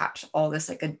yet we attach all this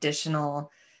like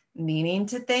additional meaning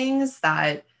to things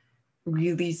that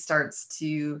really starts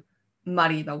to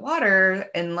muddy the water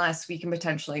unless we can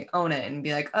potentially own it and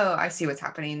be like, oh, I see what's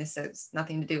happening. This has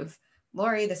nothing to do with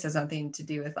Lori. This has nothing to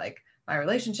do with like my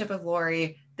relationship with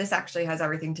Lori. This actually has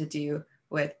everything to do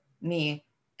with me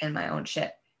and my own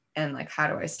shit. And like, how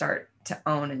do I start to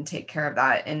own and take care of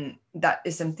that? And that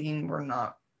is something we're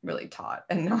not really taught.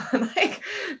 And no one like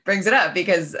brings it up,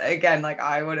 because again, like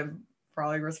I would have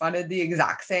probably responded the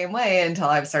exact same way until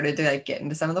I've started to like get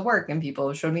into some of the work and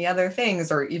people showed me other things,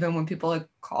 or even when people like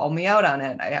call me out on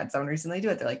it. I had someone recently do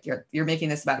it. They're like, you're making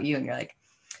this about you. And you're like,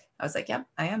 I was like, yep,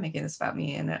 I am making this about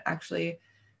me. And it actually,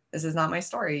 this is not my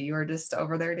story. You are just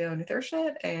over there dealing with your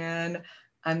shit and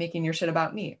I'm making your shit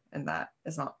about me. And that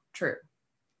is not true.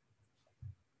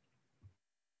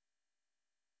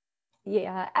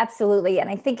 Yeah, absolutely. And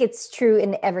I think it's true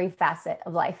in every facet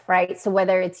of life, right? So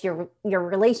whether it's your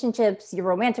relationships, your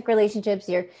romantic relationships,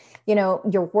 your, you know,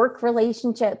 your work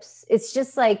relationships, it's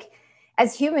just like,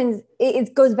 as humans,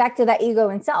 it goes back to that ego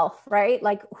and self, right?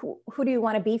 Like who do you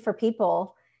want to be for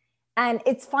people? And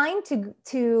it's fine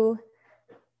to,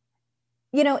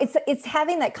 you know, it's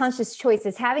having that conscious choice.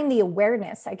 It's having the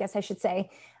awareness, I guess I should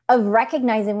say, of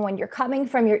recognizing when you're coming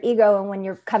from your ego and when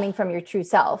you're coming from your true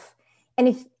self. And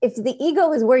if the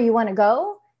ego is where you want to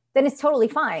go, then it's totally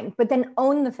fine. But then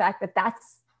own the fact that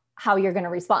that's how you're going to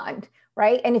respond,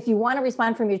 right? And if you want to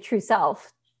respond from your true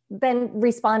self, then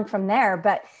respond from there.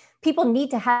 But people need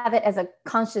to have it as a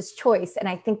conscious choice. And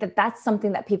I think that that's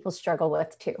something that people struggle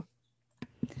with too.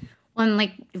 Well, and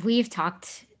like we've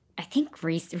talked, I think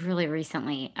really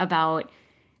recently about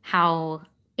how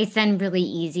it's then really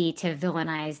easy to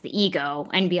villainize the ego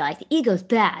and be like, the ego's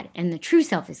bad and the true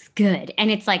self is good. And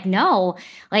it's like, no,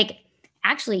 like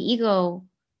actually ego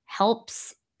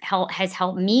has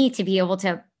helped me to be able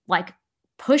to like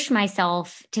push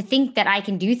myself to think that I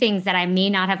can do things that I may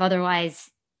not have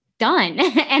otherwise done.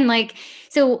 And like,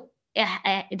 so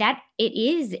that it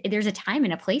is, there's a time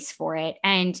and a place for it.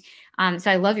 And so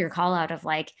I love your call out of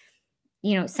like,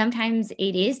 you know, sometimes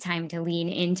it is time to lean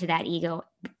into that ego,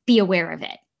 be aware of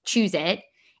it, choose it,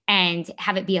 and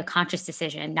have it be a conscious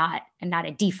decision, not a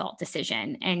default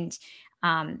decision. And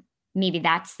maybe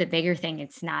that's the bigger thing.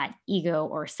 It's not ego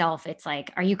or self. It's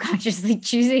like, are you consciously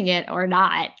choosing it or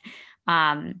not?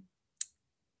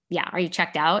 Yeah. Are you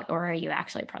checked out, or are you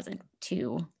actually present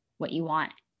to what you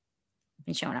want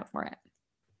and showing up for it?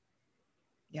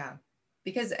 Yeah.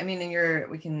 Because I mean,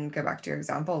 we can go back to your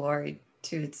example, Lori,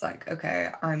 too. It's like, okay,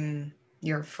 I'm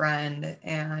your friend,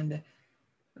 and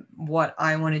what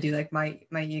I want to do, like my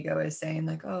ego is saying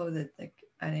like, oh, that like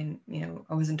I didn't, you know,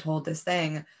 I wasn't told this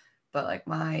thing, but like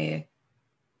I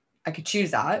could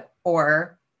choose that,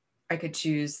 or I could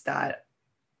choose that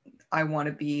I want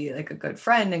to be like a good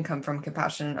friend and come from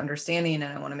compassion and understanding,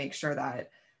 and I want to make sure that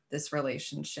this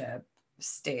relationship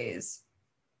stays,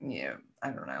 you know, I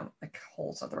don't know, like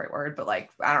whole's not the right word, but like,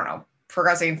 I don't know,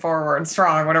 progressing forward,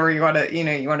 strong, whatever you want to, you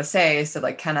know, you want to say. So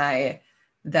like, can I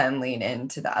then lean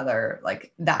into the other,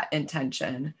 like that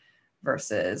intention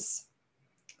versus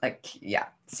like, yeah,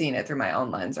 seeing it through my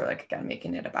own lens, or like, again,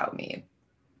 making it about me.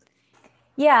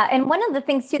 Yeah. And one of the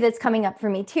things too that's coming up for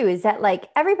me too is that like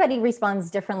everybody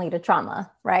responds differently to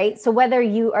trauma, right? So whether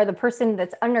you are the person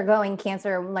that's undergoing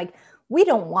cancer, like we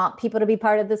don't want people to be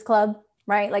part of this club,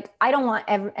 right? Like I don't want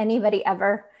anybody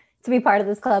ever to be part of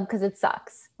this club because it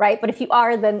sucks, right? But if you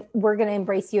are, then we're going to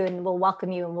embrace you and we'll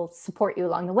welcome you and we'll support you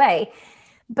along the way.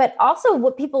 But also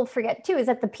what people forget too is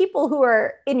that the people who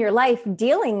are in your life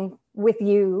dealing with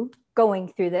you going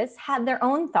through this have their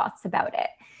own thoughts about it.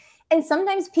 And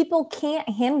sometimes people can't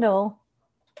handle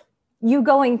you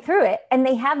going through it, and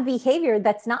they have behavior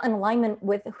that's not in alignment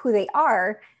with who they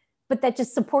are, but that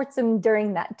just supports them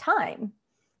during that time,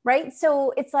 right?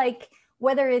 So it's like,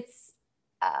 whether it's,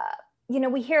 you know,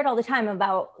 we hear it all the time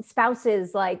about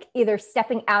spouses like either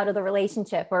stepping out of the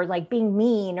relationship or like being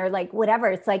mean or like whatever.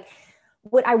 It's like,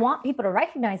 what I want people to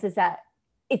recognize is that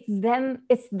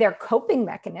it's their coping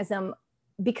mechanism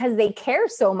because they care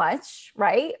so much,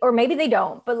 right? Or maybe they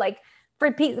don't, but like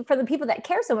for the people that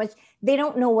care so much, they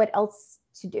don't know what else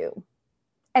to do.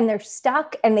 And they're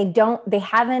stuck, and they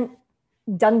haven't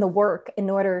done the work in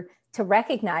order to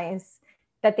recognize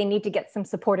that they need to get some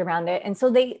support around it. And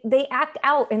so they act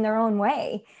out in their own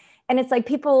way. And it's like,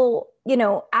 people, you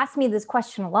know, ask me this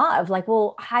question a lot of like,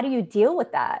 well, how do you deal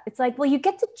with that? It's like, well, you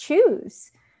get to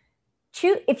choose,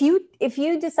 if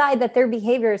you decide that their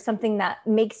behavior is something that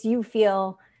makes you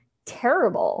feel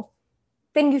terrible,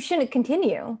 then you shouldn't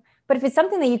continue. But if it's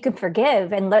something that you can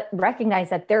forgive and recognize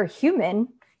that they're human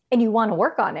and you want to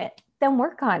work on it, then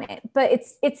work on it. But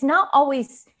it's not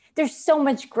always, there's so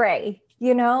much gray,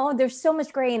 there's so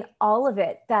much gray in all of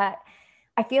it that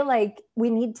I feel like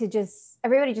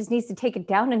everybody just needs to take it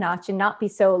down a notch and not be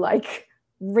so like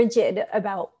rigid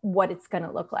about what it's going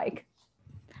to look like.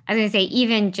 I was going to say,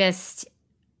 even just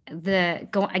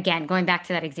going back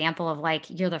to that example of like,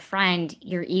 you're the friend,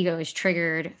 your ego is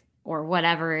triggered or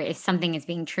whatever, if something is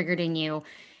being triggered in you.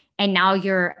 And now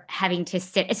you're having to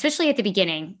sit, especially at the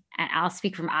beginning, and I'll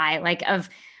speak from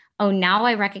now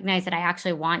I recognize that I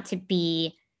actually want to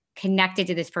be connected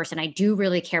to this person. I do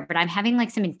really care, but I'm having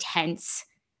like some intense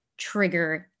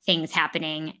trigger things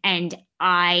happening. And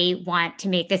I want to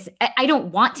make this, I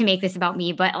don't want to make this about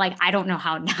me, but like, I don't know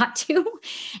how not to.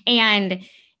 And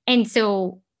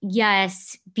so,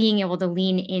 yes, being able to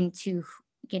lean into,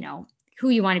 who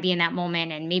you want to be in that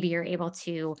moment. And maybe you're able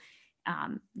to,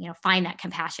 find that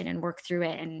compassion and work through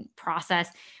it and process.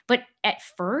 But at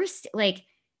first, like,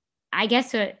 I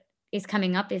guess what is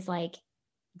coming up is like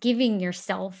giving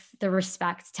yourself the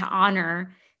respect to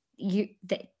honor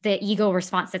the ego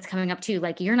response that's coming up too.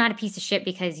 Like, you're not a piece of shit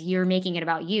because you're making it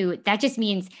about you. That just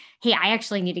means, hey, I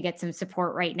actually need to get some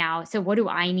support right now. So what do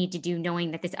I need to do,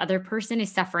 knowing that this other person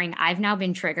is suffering? I've now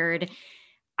been triggered.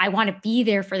 I want to be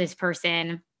there for this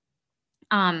person.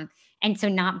 And so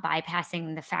not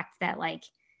bypassing the fact that like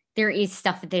there is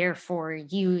stuff there for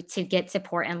you to get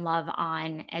support and love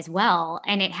on as well.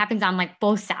 And it happens on like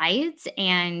both sides.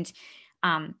 And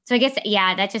so I guess,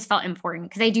 yeah, that just felt important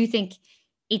because I do think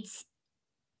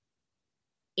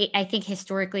I think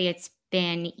historically it's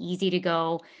been easy to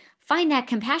go find that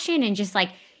compassion and just like,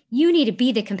 you need to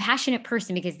be the compassionate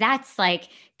person because that's like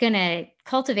going to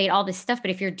cultivate all this stuff.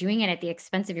 But if you're doing it at the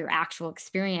expense of your actual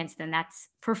experience, then that's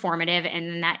performative. And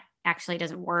then that actually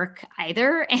doesn't work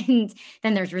either. And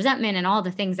then there's resentment and all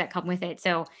the things that come with it.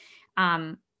 So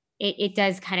it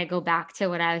does kind of go back to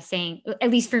what I was saying, at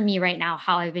least for me right now,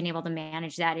 how I've been able to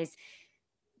manage that is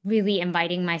really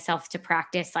inviting myself to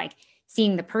practice like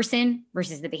seeing the person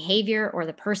versus the behavior or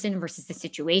the person versus the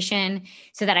situation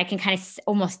so that I can kind of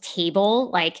almost table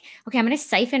like, okay, I'm going to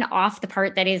siphon off the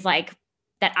part that is like,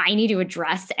 that I need to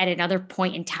address at another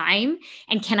point in time.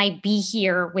 And can I be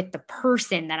here with the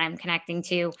person that I'm connecting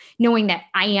to, knowing that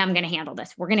I am going to handle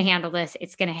this. We're going to handle this.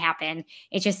 It's going to happen.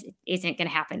 It just isn't going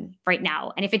to happen right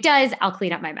now. And if it does, I'll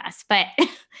clean up my mess. But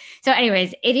so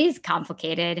anyways, it is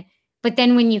complicated. But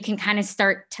then when you can kind of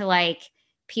start to like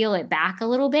peel it back a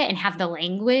little bit and have the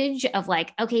language of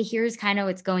like, okay, here's kind of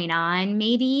what's going on.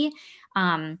 Maybe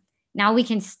now we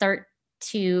can start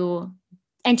to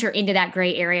enter into that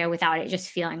gray area without it just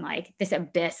feeling like this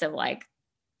abyss of like,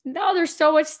 no, there's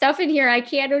so much stuff in here. I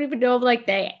don't even know like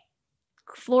the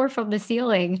floor from the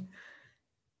ceiling.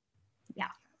 Yeah.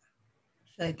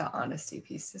 I feel like the honesty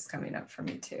piece is coming up for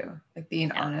me too. Like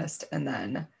being honest. And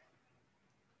then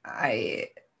I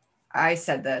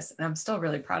said this and I'm still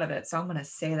really proud of it. So I'm going to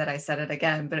say that I said it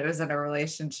again, but it was in a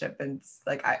relationship and it's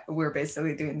like, we were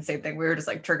basically doing the same thing. We were just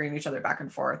like triggering each other back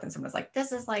and forth. And someone was like,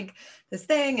 this is like this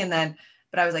thing. And then,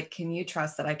 but I was like, can you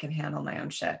trust that I can handle my own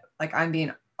shit? Like I'm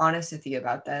being honest with you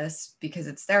about this because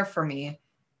it's there for me.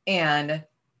 And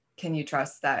can you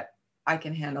trust that I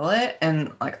can handle it?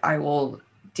 And like, I will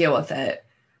deal with it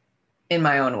in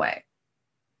my own way.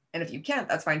 And if you can't,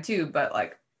 that's fine too. But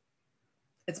like,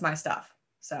 it's my stuff.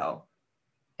 So,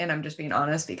 and I'm just being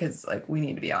honest because like, we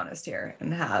need to be honest here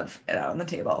and have it out on the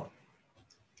table.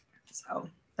 So,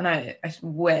 and I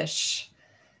wish,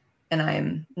 and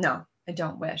I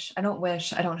don't wish, I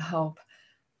don't hope.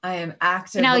 I am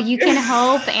active. No, you can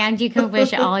hope and you can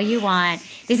wish all you want.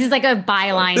 This is like a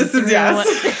byline. This is yes.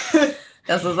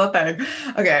 This is a thing.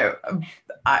 Okay.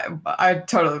 I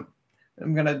totally,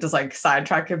 I'm going to just like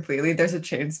sidetrack completely. There's a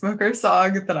Chainsmokers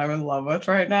song that I'm in love with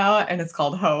right now. And it's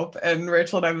called Hope. And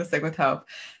Rachel and I have a thing with Hope.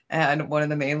 And one of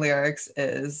the main lyrics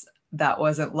is, that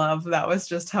wasn't love, that was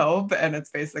just hope. And it's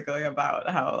basically about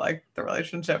how like the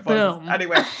relationship was. Boom.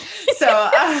 Anyway. So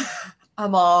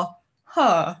I'm all,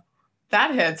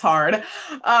 that hits hard.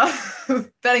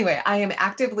 But anyway, I am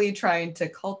actively trying to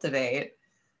cultivate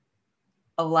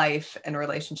a life and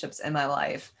relationships in my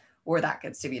life where that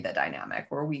gets to be the dynamic,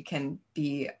 where we can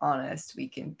be honest, we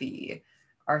can be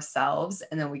ourselves,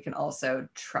 and then we can also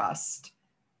trust,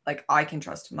 like I can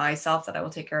trust myself that I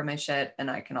will take care of my shit, and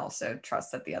I can also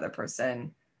trust that the other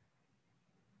person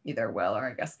either will, or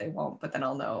I guess they won't, but then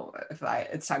I'll know if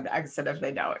it's time to exit if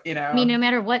they don't, you know? I mean, no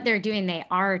matter what they're doing, they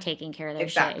are taking care of their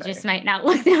shit. It Exactly. just might not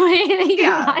look the way that you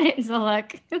Yeah. want it to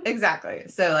look. Exactly.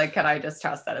 So like, can I just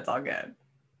trust that it's all good?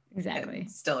 Exactly.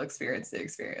 And still experience the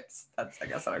experience. That's, I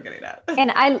guess, what I'm getting at.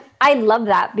 And I love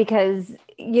that because,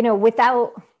 you know,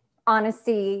 without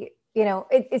honesty, you know,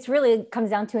 it's really comes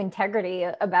down to integrity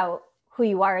about who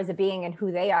you are as a being and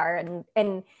who they are.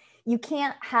 And you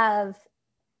can't have,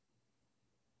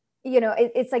 you know,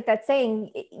 it's like that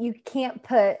saying, you can't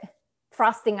put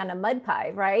frosting on a mud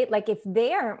pie, right? Like if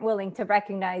they aren't willing to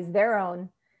recognize their own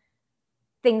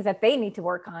things that they need to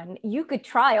work on, you could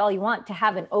try all you want to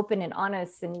have an open and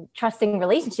honest and trusting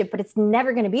relationship, but it's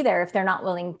never going to be there if they're not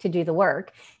willing to do the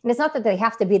work. And it's not that they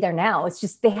have to be there now. It's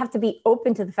just, they have to be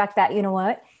open to the fact that, you know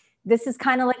what, this is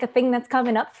kind of like a thing that's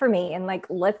coming up for me. And like,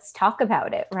 let's talk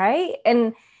about it. Right.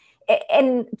 And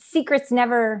secrets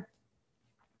never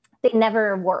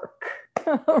work.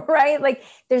 Right. Like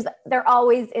they're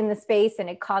always in the space and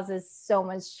it causes so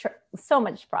much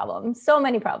problems, so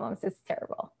many problems. It's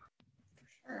terrible.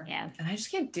 Yeah. And I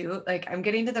just can't do, like, I'm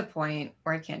getting to the point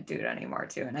where I can't do it anymore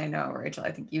too. And I know, Rachel,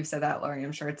 I think you've said that, Lori,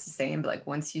 I'm sure it's the same, but like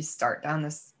once you start down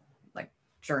this like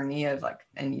journey of like,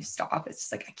 and you stop, it's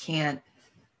just like, I can't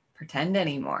pretend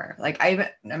anymore. Like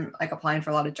I'm like applying for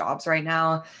a lot of jobs right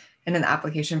now. And in the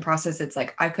application process, it's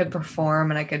like, I could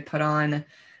perform and I could put on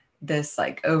this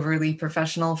like overly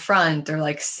professional front or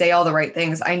like say all the right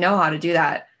things. I know how to do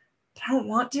that, but I don't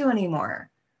want to anymore.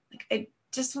 Like I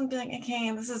just want to be like, okay,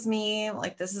 this is me.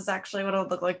 Like, this is actually what it would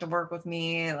look like to work with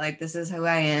me. Like, this is who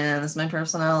I am. This is my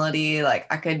personality. Like,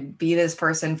 I could be this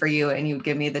person for you and you'd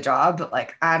give me the job, but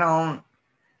like, I don't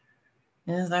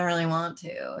really want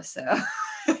to. So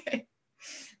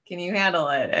can you handle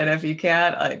it? And if you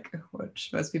can't, like, which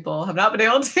most people have not been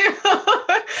able to,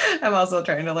 I'm also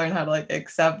trying to learn how to like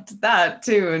accept that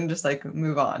too and just like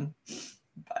move on.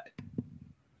 But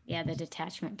yeah, the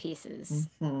detachment pieces.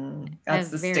 mm-hmm. That's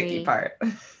the sticky part.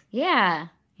 Yeah,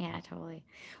 totally.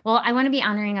 Well, I want to be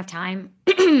honoring of time.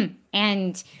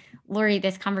 And Lori,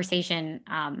 this conversation,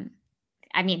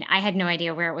 I mean, I had no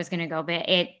idea where it was going to go, but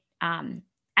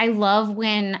I love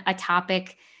when a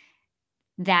topic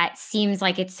that seems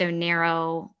like it's so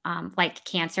narrow, like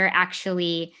cancer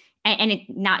actually, and it,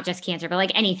 not just cancer, but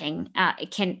like anything, it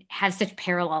can have such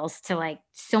parallels to like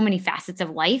so many facets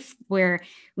of life where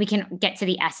we can get to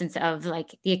the essence of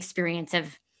like the experience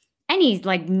of any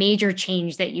like major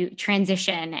change that you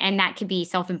transition, and that could be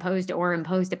self-imposed or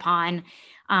imposed upon.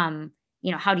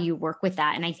 You know, how do you work with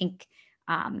that? And I think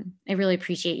I really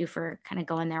appreciate you for kind of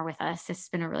going there with us. This has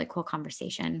been a really cool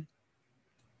conversation.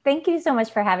 Thank you so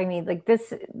much for having me. Like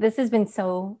this has been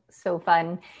so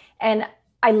fun. And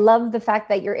I love the fact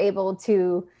that you're able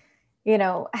to, you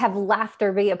know, have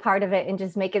laughter be a part of it and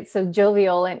just make it so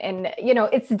jovial and you know,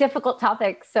 it's a difficult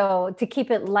topic. So to keep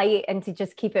it light and to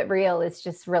just keep it real is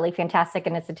just really fantastic.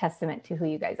 And it's a testament to who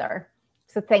you guys are.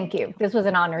 So thank you. This was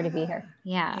an honor to be here.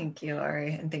 Yeah. Thank you,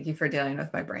 Lori. And thank you for dealing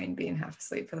with my brain being half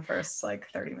asleep for the first like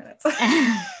 30 minutes.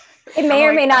 It may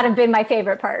or may not have been my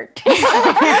favorite part. Great.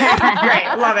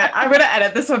 Love it. I'm going to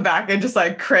edit this one back and just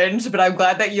like cringe, but I'm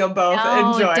glad that you'll both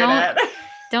enjoy it.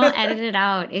 Don't edit it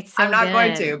out. It's so I'm not good.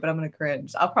 going to, but I'm going to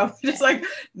cringe. I'll probably just like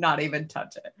not even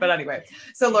touch it. But anyway,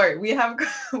 so Lori, we have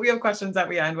questions that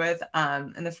we end with.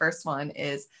 And the first one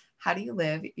is, how do you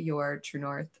live your true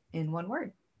north in one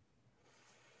word?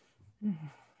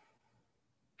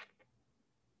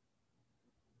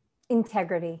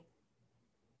 Integrity.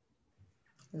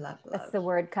 Love. That's the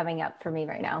word coming up for me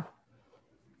right now.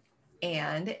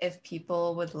 And if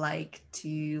people would like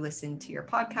to listen to your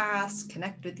podcast,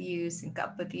 connect with you, sync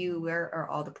up with you, where are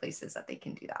all the places that they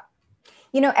can do that?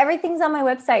 You know, everything's on my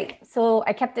website. So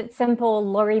I kept it simple,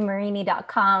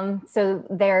 lorimarini.com. So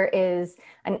there is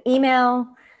an email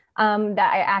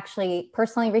that I actually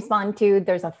personally respond to.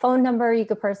 There's a phone number you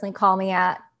could personally call me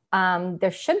at.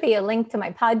 There should be a link to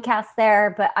my podcast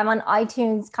there, but I'm on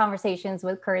iTunes, Conversations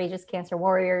with Courageous Cancer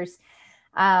Warriors.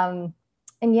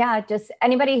 And yeah, just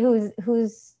anybody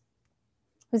who's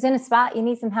in a spot, you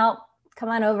need some help, come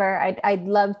on over. I'd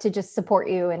love to just support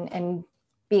you and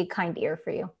be a kind ear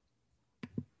for you.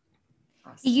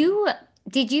 Awesome.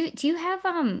 Do you have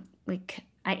like,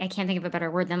 I can't think of a better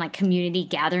word than like community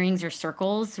gatherings or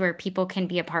circles where people can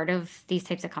be a part of these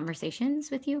types of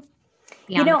conversations with you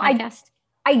beyond the podcast?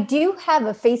 I do have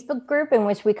a Facebook group in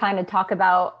which we kind of talk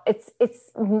about it's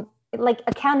like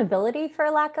accountability, for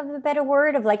lack of a better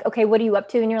word, of like, okay, what are you up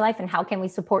to in your life and how can we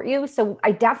support you? So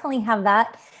I definitely have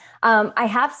that. I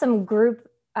have some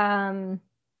I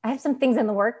have some things in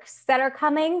the works that are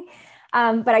coming.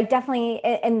 But I definitely,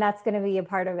 and that's going to be a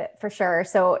part of it for sure.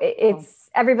 So it's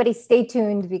everybody stay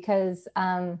tuned because,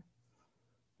 I'm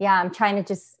trying to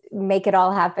just make it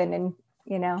all happen and,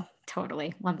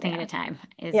 Totally. One thing at a time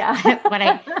is what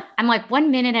I'm like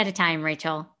 1 minute at a time,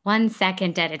 Rachel, 1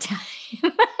 second at a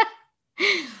time.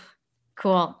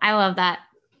 Cool. I love that.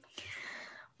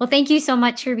 Well, thank you so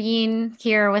much for being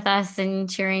here with us and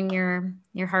sharing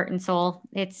your heart and soul.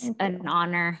 It's an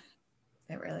honor.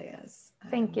 It really is.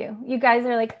 Thank you. You guys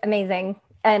are like amazing.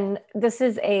 And this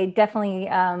is definitely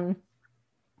a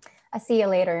see you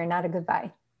later, not a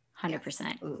goodbye.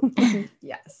 100%.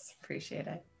 Yes. Appreciate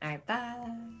it. All right. Bye.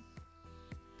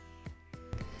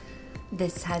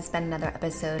 This has been another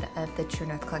episode of the True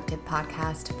North Collective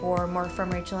podcast. For more from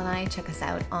Rachel and I, check us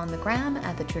out on the gram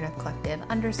at the True North Collective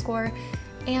 _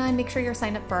 and make sure you're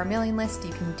signed up for our mailing list.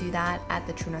 You can do that at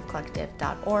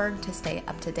thetruenorthcollective.org to stay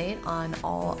up to date on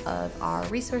all of our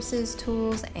resources,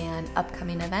 tools, and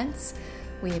upcoming events.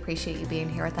 We appreciate you being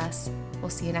here with us. We'll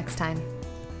see you next time.